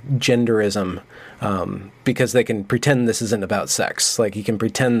cover of genderism because they can pretend this isn't about sex. Like you can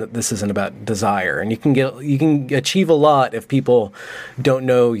pretend that this isn't about desire, and you can achieve a lot if people don't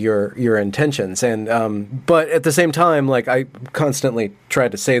know your intentions. And but at the same time, like I constantly try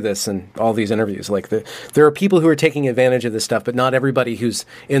to say this in all these interviews, like there are people who are taking advantage of this stuff, but not everybody who's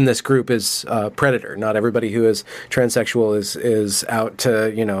in this group is a predator. Not everybody who is transsexual is out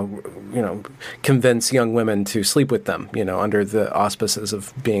to convince young women to sleep with them, under the auspices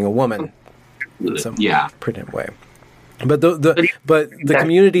of being a woman. In some pretty way. But the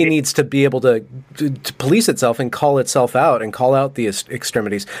community needs to be able to police itself and call itself out and call out the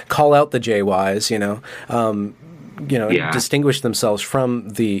extremities, call out the JYs, distinguish themselves from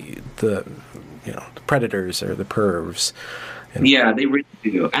the predators or the pervs. Yeah, they really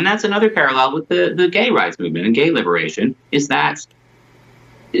do. And that's another parallel with the gay rights movement and gay liberation is that,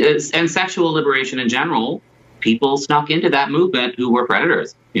 and sexual liberation in general, people snuck into that movement who were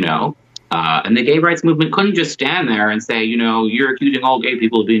predators, and the gay rights movement couldn't just stand there and say, you're accusing all gay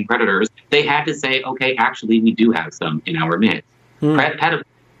people of being predators. They had to say, okay, actually, we do have some in our midst. Pedophiles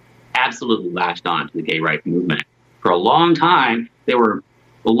absolutely latched on to the gay rights movement. For a long time, there were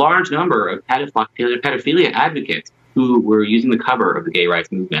a large number of pedophilia advocates who were using the cover of the gay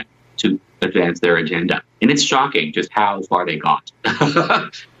rights movement to advance their agenda. And it's shocking just how far they got.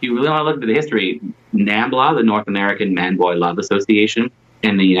 If you really want to look at the history, NAMBLA, the North American Man-Boy Love Association,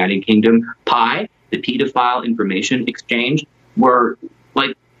 and the United Kingdom, PI, the Pedophile Information Exchange, were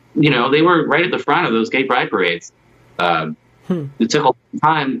they were right at the front of those gay pride parades. It took a long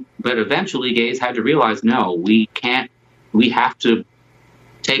time, but eventually gays had to realize, no, we have to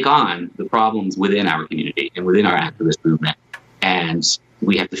take on the problems within our community and within our activist movement. And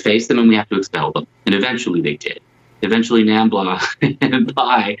we have to face them and we have to expel them. And eventually they did. Eventually NAMBLA and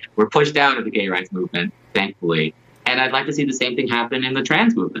PI were pushed out of the gay rights movement, thankfully. And I'd like to see the same thing happen in the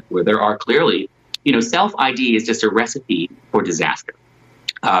trans movement, where there are clearly, self-ID is just a recipe for disaster.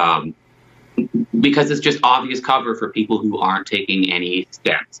 Because it's just obvious cover for people who aren't taking any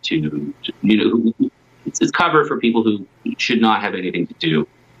steps it's cover for people who should not have anything to do,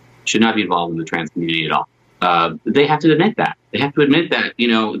 should not be involved in the trans community at all. They have to admit that. They have to admit that,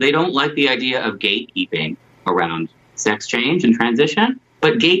 they don't like the idea of gatekeeping around sex change and transition,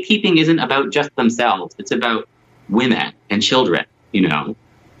 but gatekeeping isn't about just themselves. It's about women and children.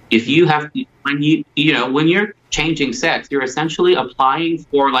 If you have to, when you're changing sex, you're essentially applying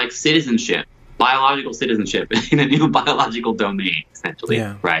for citizenship, biological citizenship in a new biological domain, essentially,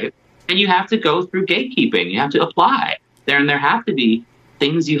 right? And you have to go through gatekeeping. You have to apply there, and there have to be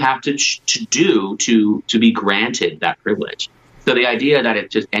things you have to do to be granted that privilege. So the idea that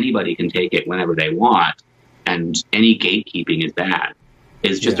it's just anybody can take it whenever they want, and any gatekeeping is bad,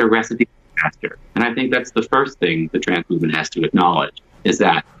 is just a recipe for disaster. And I think that's the first thing the trans movement has to acknowledge, is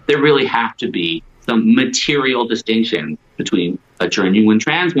that there really have to be some material distinction between a genuine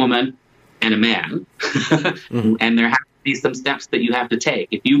trans woman and a man. And there have to be some steps that you have to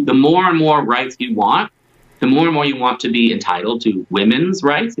take. The more and more rights you want, the more and more you want to be entitled to women's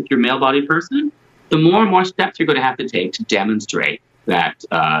rights, if you're a male-bodied person, the more and more steps you're going to have to take to demonstrate that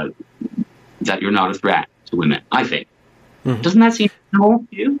that you're not a threat to women, I think. Doesn't that seem normal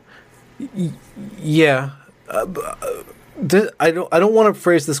to you? Yeah. I don't want to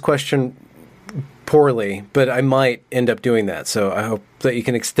phrase this question poorly, but I might end up doing that. So I hope that you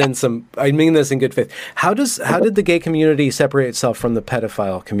can extend some. I mean this in good faith. How did the gay community separate itself from the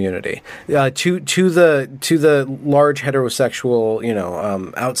pedophile community to the large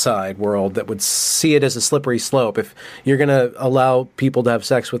heterosexual outside world that would see it as a slippery slope? If you're going to allow people to have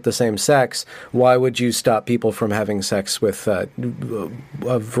sex with the same sex, why would you stop people from having sex with a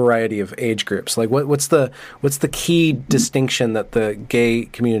variety of age groups? Like what's the key distinction that the gay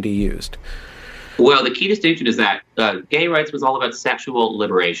community used? Well, the key distinction is that gay rights was all about sexual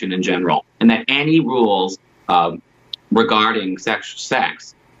liberation in general, and that any rules regarding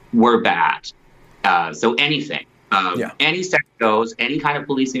sex were bad. So anything, any sex goes, any kind of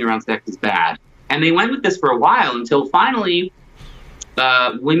policing around sex is bad. And they went with this for a while until finally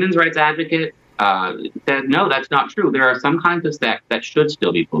women's rights advocates said, no, that's not true. There are some kinds of sex that should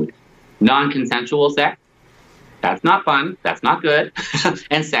still be policed. Non-consensual sex, that's not fun, that's not good,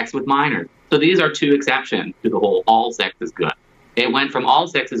 and sex with minors. So these are two exceptions to the whole all sex is good. It went from all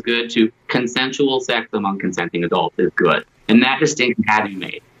sex is good to consensual sex among consenting adults is good. And that distinction had to be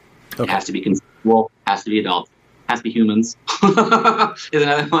made. Okay. It has to be consensual, has to be adults, has to be humans, is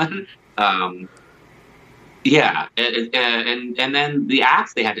another one. Yeah, and then the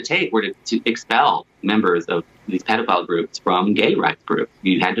acts they had to take were to expel members of these pedophile groups from gay rights groups.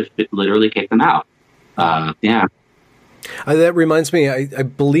 You had to literally kick them out. Yeah. That reminds me, I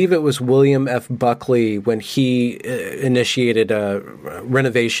believe it was William F. Buckley when he initiated a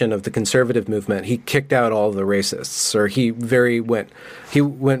renovation of the conservative movement. He kicked out all the racists, or he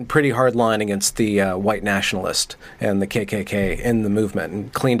went pretty hard line against the white nationalist and the KKK in the movement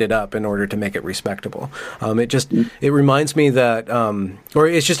and cleaned it up in order to make it respectable. It reminds me that, or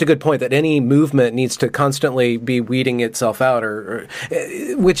it's just a good point that any movement needs to constantly be weeding itself out, or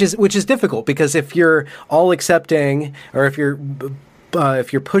which is difficult, because if you're all accepting, or if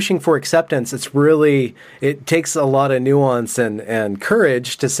you're pushing for acceptance, it takes a lot of nuance and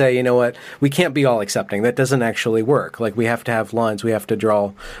courage to say, you know what, we can't be all accepting. That doesn't actually work. Like, we have to have lines. We have to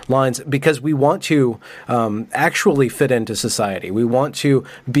draw lines because we want to actually fit into society. We want to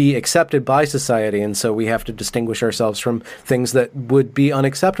be accepted by society, and so we have to distinguish ourselves from things that would be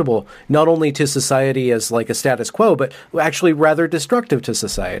unacceptable, not only to society as like a status quo, but actually rather destructive to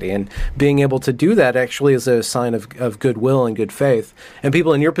society. And being able to do that actually is a sign of goodwill and good faith. And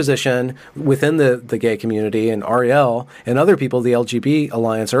people in your position within the gay community and Ariel and other people, the LGB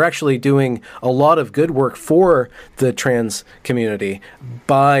Alliance, are actually doing a lot of good work for the trans community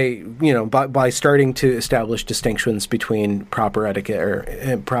by starting to establish distinctions between proper etiquette,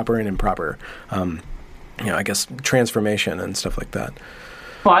 or proper and improper, I guess, transformation and stuff like that.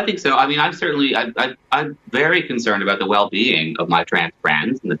 Well, I think so. I mean, I'm very concerned about the well-being of my trans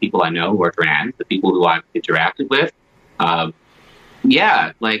friends and the people I know who are trans, the people who I've interacted with.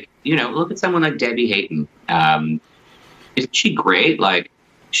 Yeah, like, look at someone like Debbie Hayton. Isn't she great? Like,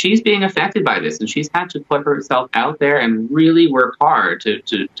 she's being affected by this, and she's had to put herself out there and really work hard to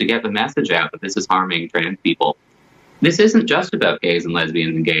get the message out that this is harming trans people. This isn't just about gays and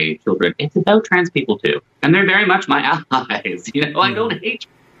lesbians and gay children. It's about trans people, too. And they're very much my allies. I don't hate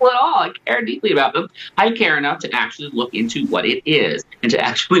people at all. I care deeply about them. I care enough to actually look into what it is and to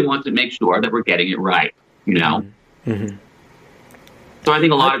actually want to make sure that we're getting it right, Mm-hmm. So I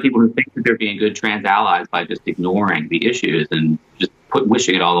think a lot of people who think that they're being good trans allies by just ignoring the issues and just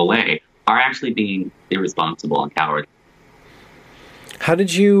wishing it all away are actually being irresponsible and cowardly. How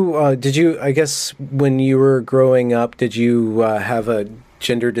did you, I guess, when you were growing up, did you have a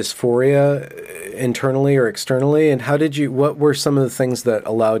gender dysphoria internally or externally? And what were some of the things that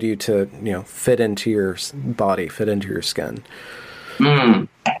allowed you to, fit into your body, fit into your skin?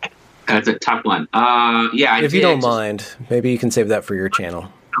 That's a tough one. If you don't mind, maybe you can save that for your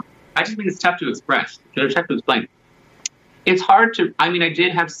channel. I just think it's tough to express. It's tough to explain. It's hard to. I mean, I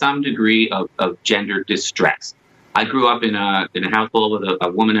did have some degree of gender distress. I grew up in a household with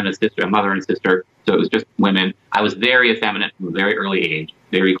a woman and a sister, a mother and sister. So it was just women. I was very effeminate from a very early age,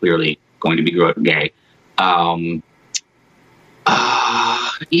 very clearly going to be gay. I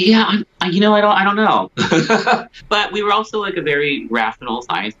don't know. But we were also like a very rational,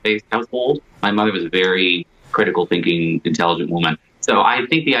 science-based household. My mother was a very critical thinking, intelligent woman. So I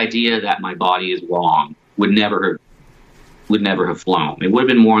think the idea that my body is wrong would never have flown. It would have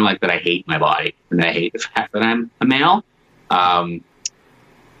been more like that I hate my body and that I hate the fact that I'm a male. And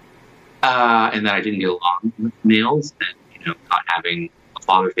that I didn't get along with males, and not having a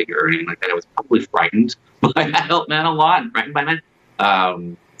father figure or anything like that. I was probably frightened by adult men a lot, and frightened by men.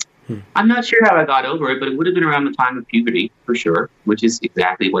 I'm not sure how I got over it, but it would have been around the time of puberty, for sure, which is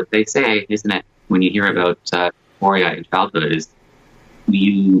exactly what they say, isn't it? When you hear about dysphoria in childhood, is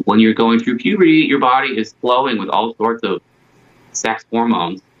when you're going through puberty, your body is flowing with all sorts of sex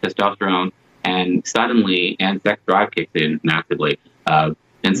hormones, testosterone, and sex drive kicks in massively.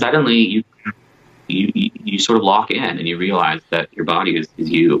 And suddenly you sort of lock in and you realize that your body is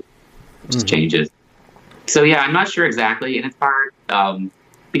you. It just changes. So yeah, I'm not sure exactly, and it's hard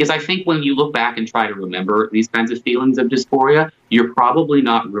because I think when you look back and try to remember these kinds of feelings of dysphoria, you're probably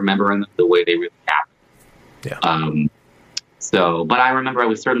not remembering them the way they really happened. Yeah. But I remember I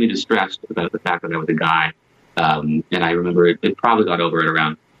was certainly distressed about the fact that I was a guy, and I remember it probably got over it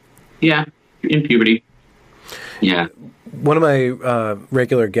around, in puberty. Yeah. One of my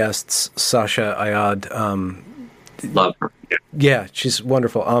regular guests, Sasha Ayad, love her. Yeah, she's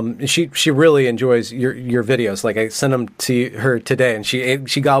wonderful. She really enjoys your videos. Like, I sent them to her today, and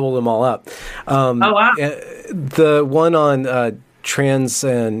she gobbled them all up. Oh wow! The one on trans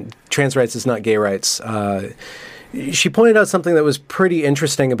rights is not gay rights. She pointed out something that was pretty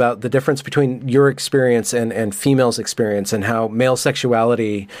interesting about the difference between your experience and females' experience, and how male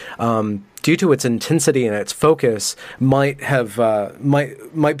sexuality due to its intensity and its focus, might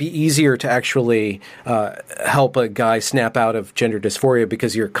be easier to actually help a guy snap out of gender dysphoria,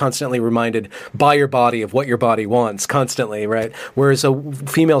 because you're constantly reminded by your body of what your body wants constantly, right? Whereas a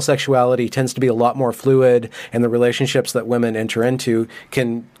female sexuality tends to be a lot more fluid, and the relationships that women enter into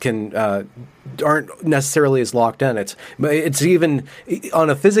can aren't necessarily as locked in. It's even on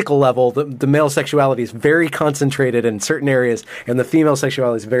a physical level, the male sexuality is very concentrated in certain areas, and the female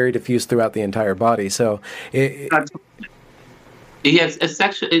sexuality is very diffused throughout the entire body. So, yes, I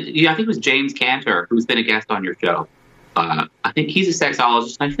think it was James Cantor, who's been a guest on your show. I think he's a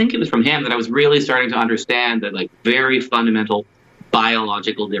sexologist. I think it was from him that I was really starting to understand the very fundamental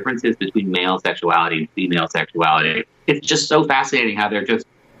biological differences between male sexuality and female sexuality. It's just so fascinating how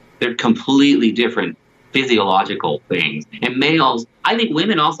they're completely different physiological things. And males, I think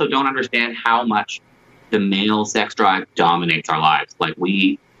women also don't understand how much the male sex drive dominates our lives.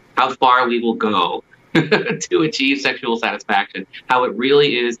 How far we will go to achieve sexual satisfaction, how it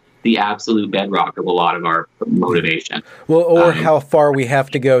really is the absolute bedrock of a lot of our motivation. Well, or how far we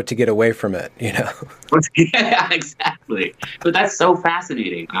have to go to get away from it, Yeah, exactly. But that's so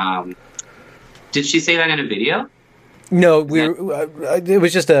fascinating. Did she say that in a video? No, it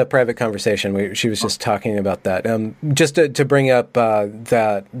was just a private conversation. She was just talking about that. Just to bring up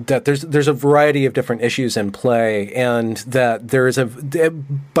that there's a variety of different issues in play, and that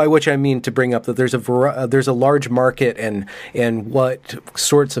by which I mean to bring up that there's a large market in what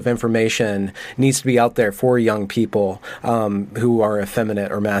sorts of information needs to be out there for young people who are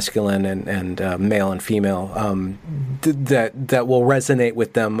effeminate or masculine and male and female, that will resonate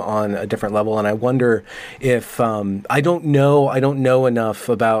with them on a different level. And I wonder if I don't know enough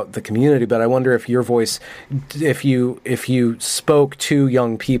about the community, but I wonder if your voice, if you spoke to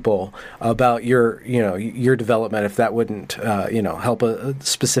young people about your development, if that wouldn't help a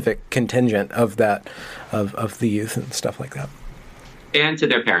specific contingent of that of the youth and stuff like that, and to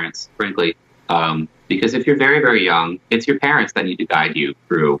their parents, frankly, because if you're very, very young, it's your parents that need to guide you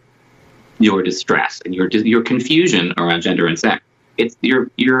through your distress and your confusion around gender and sex. It's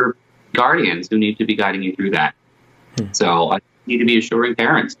your guardians who need to be guiding you through that. So I need to be assuring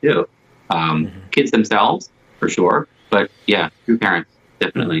parents too. Kids themselves, for sure, but yeah, through parents,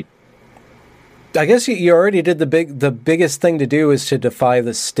 definitely. I guess you already did the biggest thing to do is to defy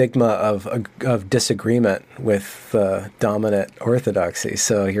the stigma of disagreement with dominant orthodoxy.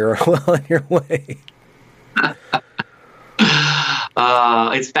 So you're well on your way.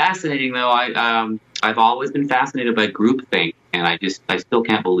 It's fascinating, though. I've always been fascinated by groupthink, and I still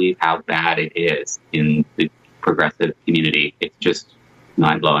can't believe how bad it is in the progressive community. It's just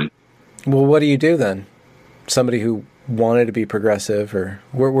mind-blowing. Well, what do you do then? Somebody who wanted to be progressive, or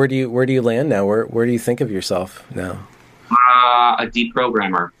where do you land now? Where do you think of yourself now? A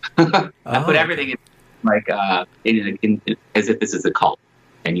deprogrammer. I put everything in as if this is a cult,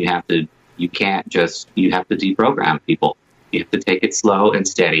 and you have to deprogram people. You have to take it slow and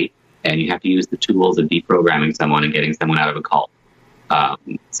steady, and you have to use the tools of deprogramming someone and getting someone out of a cult.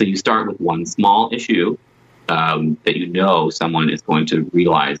 So you start with one small issue that someone is going to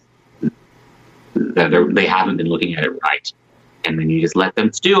realize that they haven't been looking at it right. And then you just let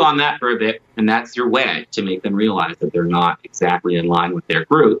them stew on that for a bit, and that's your way to make them realize that they're not exactly in line with their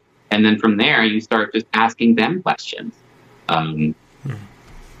group. And then from there, you start just asking them questions.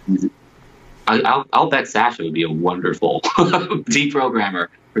 I'll bet Sasha would be a wonderful deprogrammer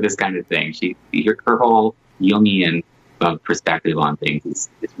for this kind of thing. Her whole Jungian perspective on things is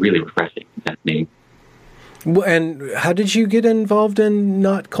really refreshing and fascinating. And how did you get involved in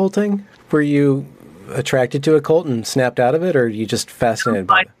not culting? Were you attracted to a cult and snapped out of it, or are you just fascinated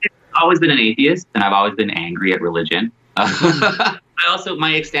by it? I've always been an atheist, and I've always been angry at religion.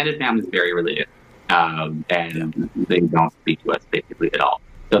 My extended family is very religious, and they don't speak to us basically at all.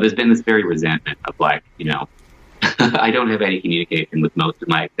 So there's been this very resentment of I don't have any communication with most of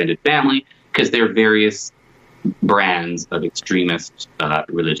my extended family because they're various brands of extremist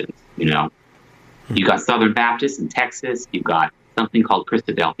religions, You got Southern Baptists in Texas. You've got something called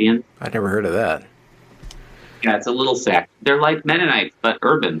Christadelphians. I'd never heard of that. Yeah, it's a little sect. They're like Mennonites, but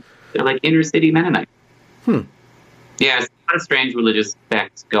urban. They're like inner city Mennonites. Yeah, there's a lot of strange religious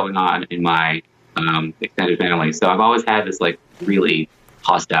sects going on in my extended family. So I've always had this really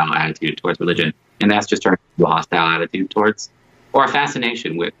hostile attitude towards religion. And that's just turned into a hostile attitude towards, or a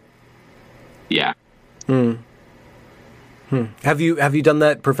fascination with, yeah. Have you done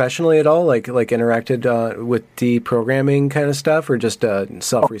that professionally at all? Like interacted with deprogramming kind of stuff, or just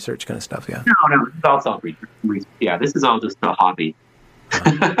self-research kind of stuff? Yeah. No, it's all self-research. Yeah, this is all just a hobby.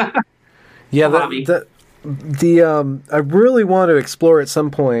 Yeah, I really want to explore at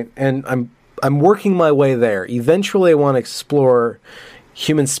some point, and I'm working my way there. Eventually, I want to explore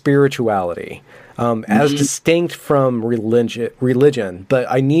human spirituality as distinct from religion. But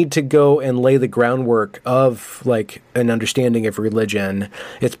I need to go and lay the groundwork of like an understanding of religion,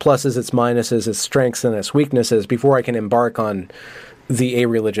 its pluses, its minuses, its strengths, and its weaknesses before I can embark on the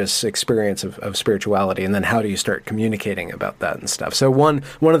a-religious experience of spirituality. And then how do you start communicating about that and stuff? So one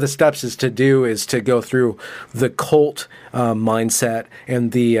of the steps is to go through the cult mindset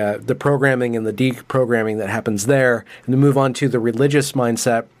and the programming and the deprogramming that happens there, and to move on to the religious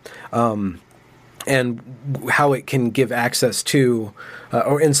mindset and how it can give access to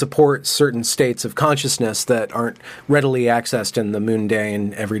and support certain states of consciousness that aren't readily accessed in the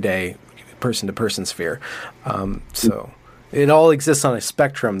mundane, everyday, person-to-person sphere. So it all exists on a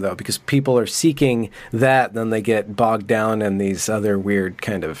spectrum, though, because people are seeking that, then they get bogged down in these other weird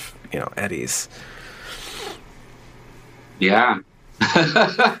kind of, eddies. Yeah.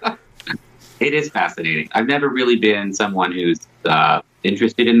 It is fascinating. I've never really been someone who's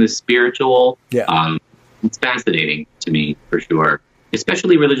interested in the spiritual. Yeah. It's fascinating to me, for sure.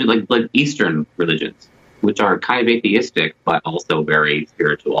 Especially religion, like Eastern religions, which are kind of atheistic, but also very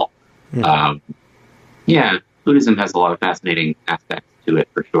spiritual. Mm-hmm. Yeah. Buddhism has a lot of fascinating aspects to it,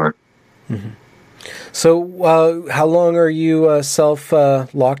 for sure. Mm-hmm. So, how long are you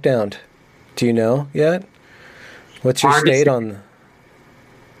self-locked down? Do you know yet? What's your state on?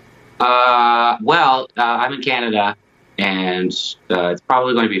 I'm in Canada, and it's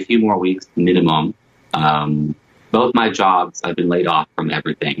probably going to be a few more weeks minimum. Both my jobs, I've been laid off from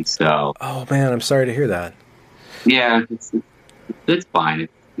everything. So. Oh man, I'm sorry to hear that. Yeah, it's fine.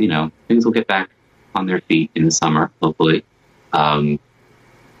 Things will get back on their feet in the summer, hopefully.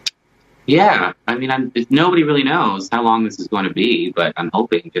 Yeah, I mean, nobody really knows how long this is going to be, but I'm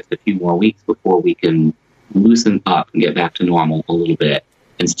hoping just a few more weeks before we can loosen up and get back to normal a little bit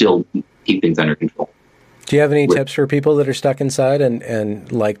and still keep things under control. Do you have any tips for people that are stuck inside and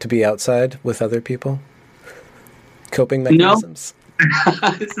like to be outside with other people? Coping mechanisms? No.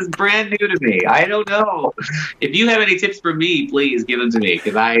 This is brand new to me. I don't know. If you have any tips for me, please give them to me,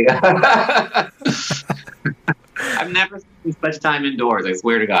 because I've never spent much time indoors. I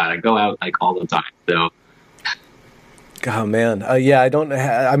swear to God, I go out like all the time. So, oh man, yeah, I don't.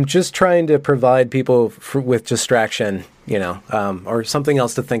 I'm just trying to provide people with distraction, or something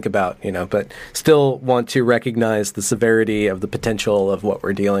else to think about, But still want to recognize the severity of the potential of what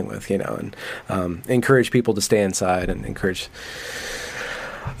we're dealing with, and encourage people to stay inside and encourage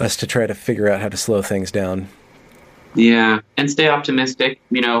us to try to figure out how to slow things down. Yeah, and stay optimistic.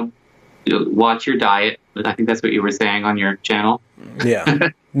 Watch your diet. I think that's what you were saying on your channel. Yeah,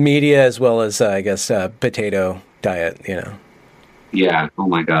 media as well as I guess potato diet. Yeah. Oh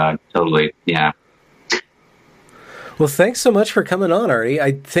my God. Totally. Yeah. Well, thanks so much for coming on, Artie.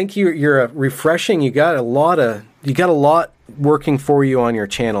 I think you're refreshing. You got a lot working for you on your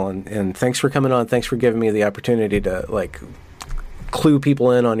channel, and thanks for coming on. Thanks for giving me the opportunity to clue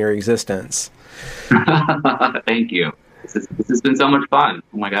people in on your existence. Thank you. This has been so much fun.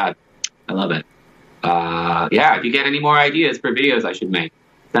 Oh my God, I love it. Yeah, if you get any more ideas for videos I should make,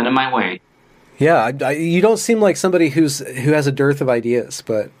 send them my way. Yeah, you don't seem like somebody who has a dearth of ideas,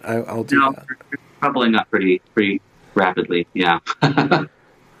 but I'll do that. You're bubbling up pretty rapidly. Yeah.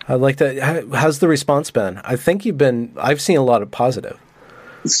 I like that. How's the response been? I think I've seen a lot of positive.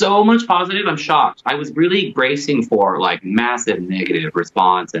 So much positive. I'm shocked. I was really bracing for massive negative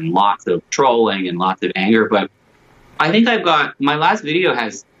response and lots of trolling and lots of anger, but I think my last video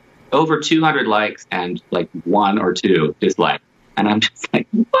has over 200 likes and 1 or 2 dislikes. And I'm just like,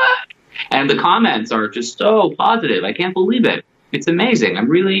 what? And the comments are just so positive. I can't believe it. It's amazing. I'm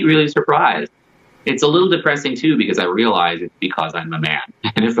really, really surprised. It's a little depressing too, because I realize it's because I'm a man.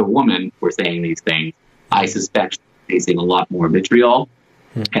 And if a woman were saying these things, I suspect she's facing a lot more vitriol.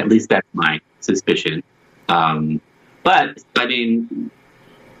 At least that's my suspicion. But I mean,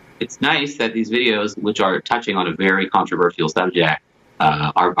 it's nice that these videos, which are touching on a very controversial subject,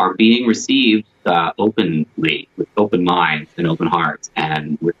 are being received openly, with open minds and open hearts,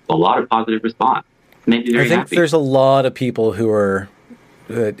 and with a lot of positive response. It makes me very happy. I think there's a lot of people who are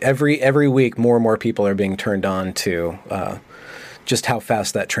every week more and more people are being turned on to just how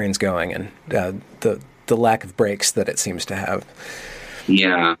fast that train's going and the lack of brakes that it seems to have.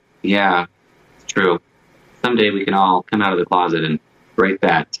 Yeah, it's true. Someday we can all come out of the closet and break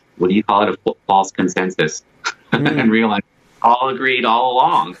that, what do you call it, a false consensus, and realize all agreed all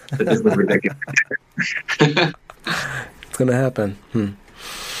along that this was ridiculous. It's going to happen.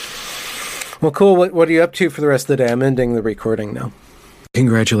 Well, cool. What are you up to for the rest of the day? I'm ending the recording now.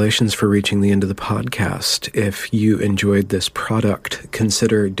 Congratulations for reaching the end of the podcast. If you enjoyed this product,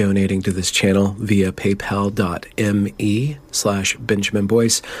 consider donating to this channel via paypal.me/Benjamin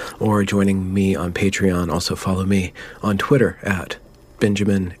Boyce or joining me on Patreon. Also follow me on Twitter at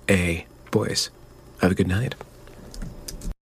Benjamin A. Boyce. Have a good night.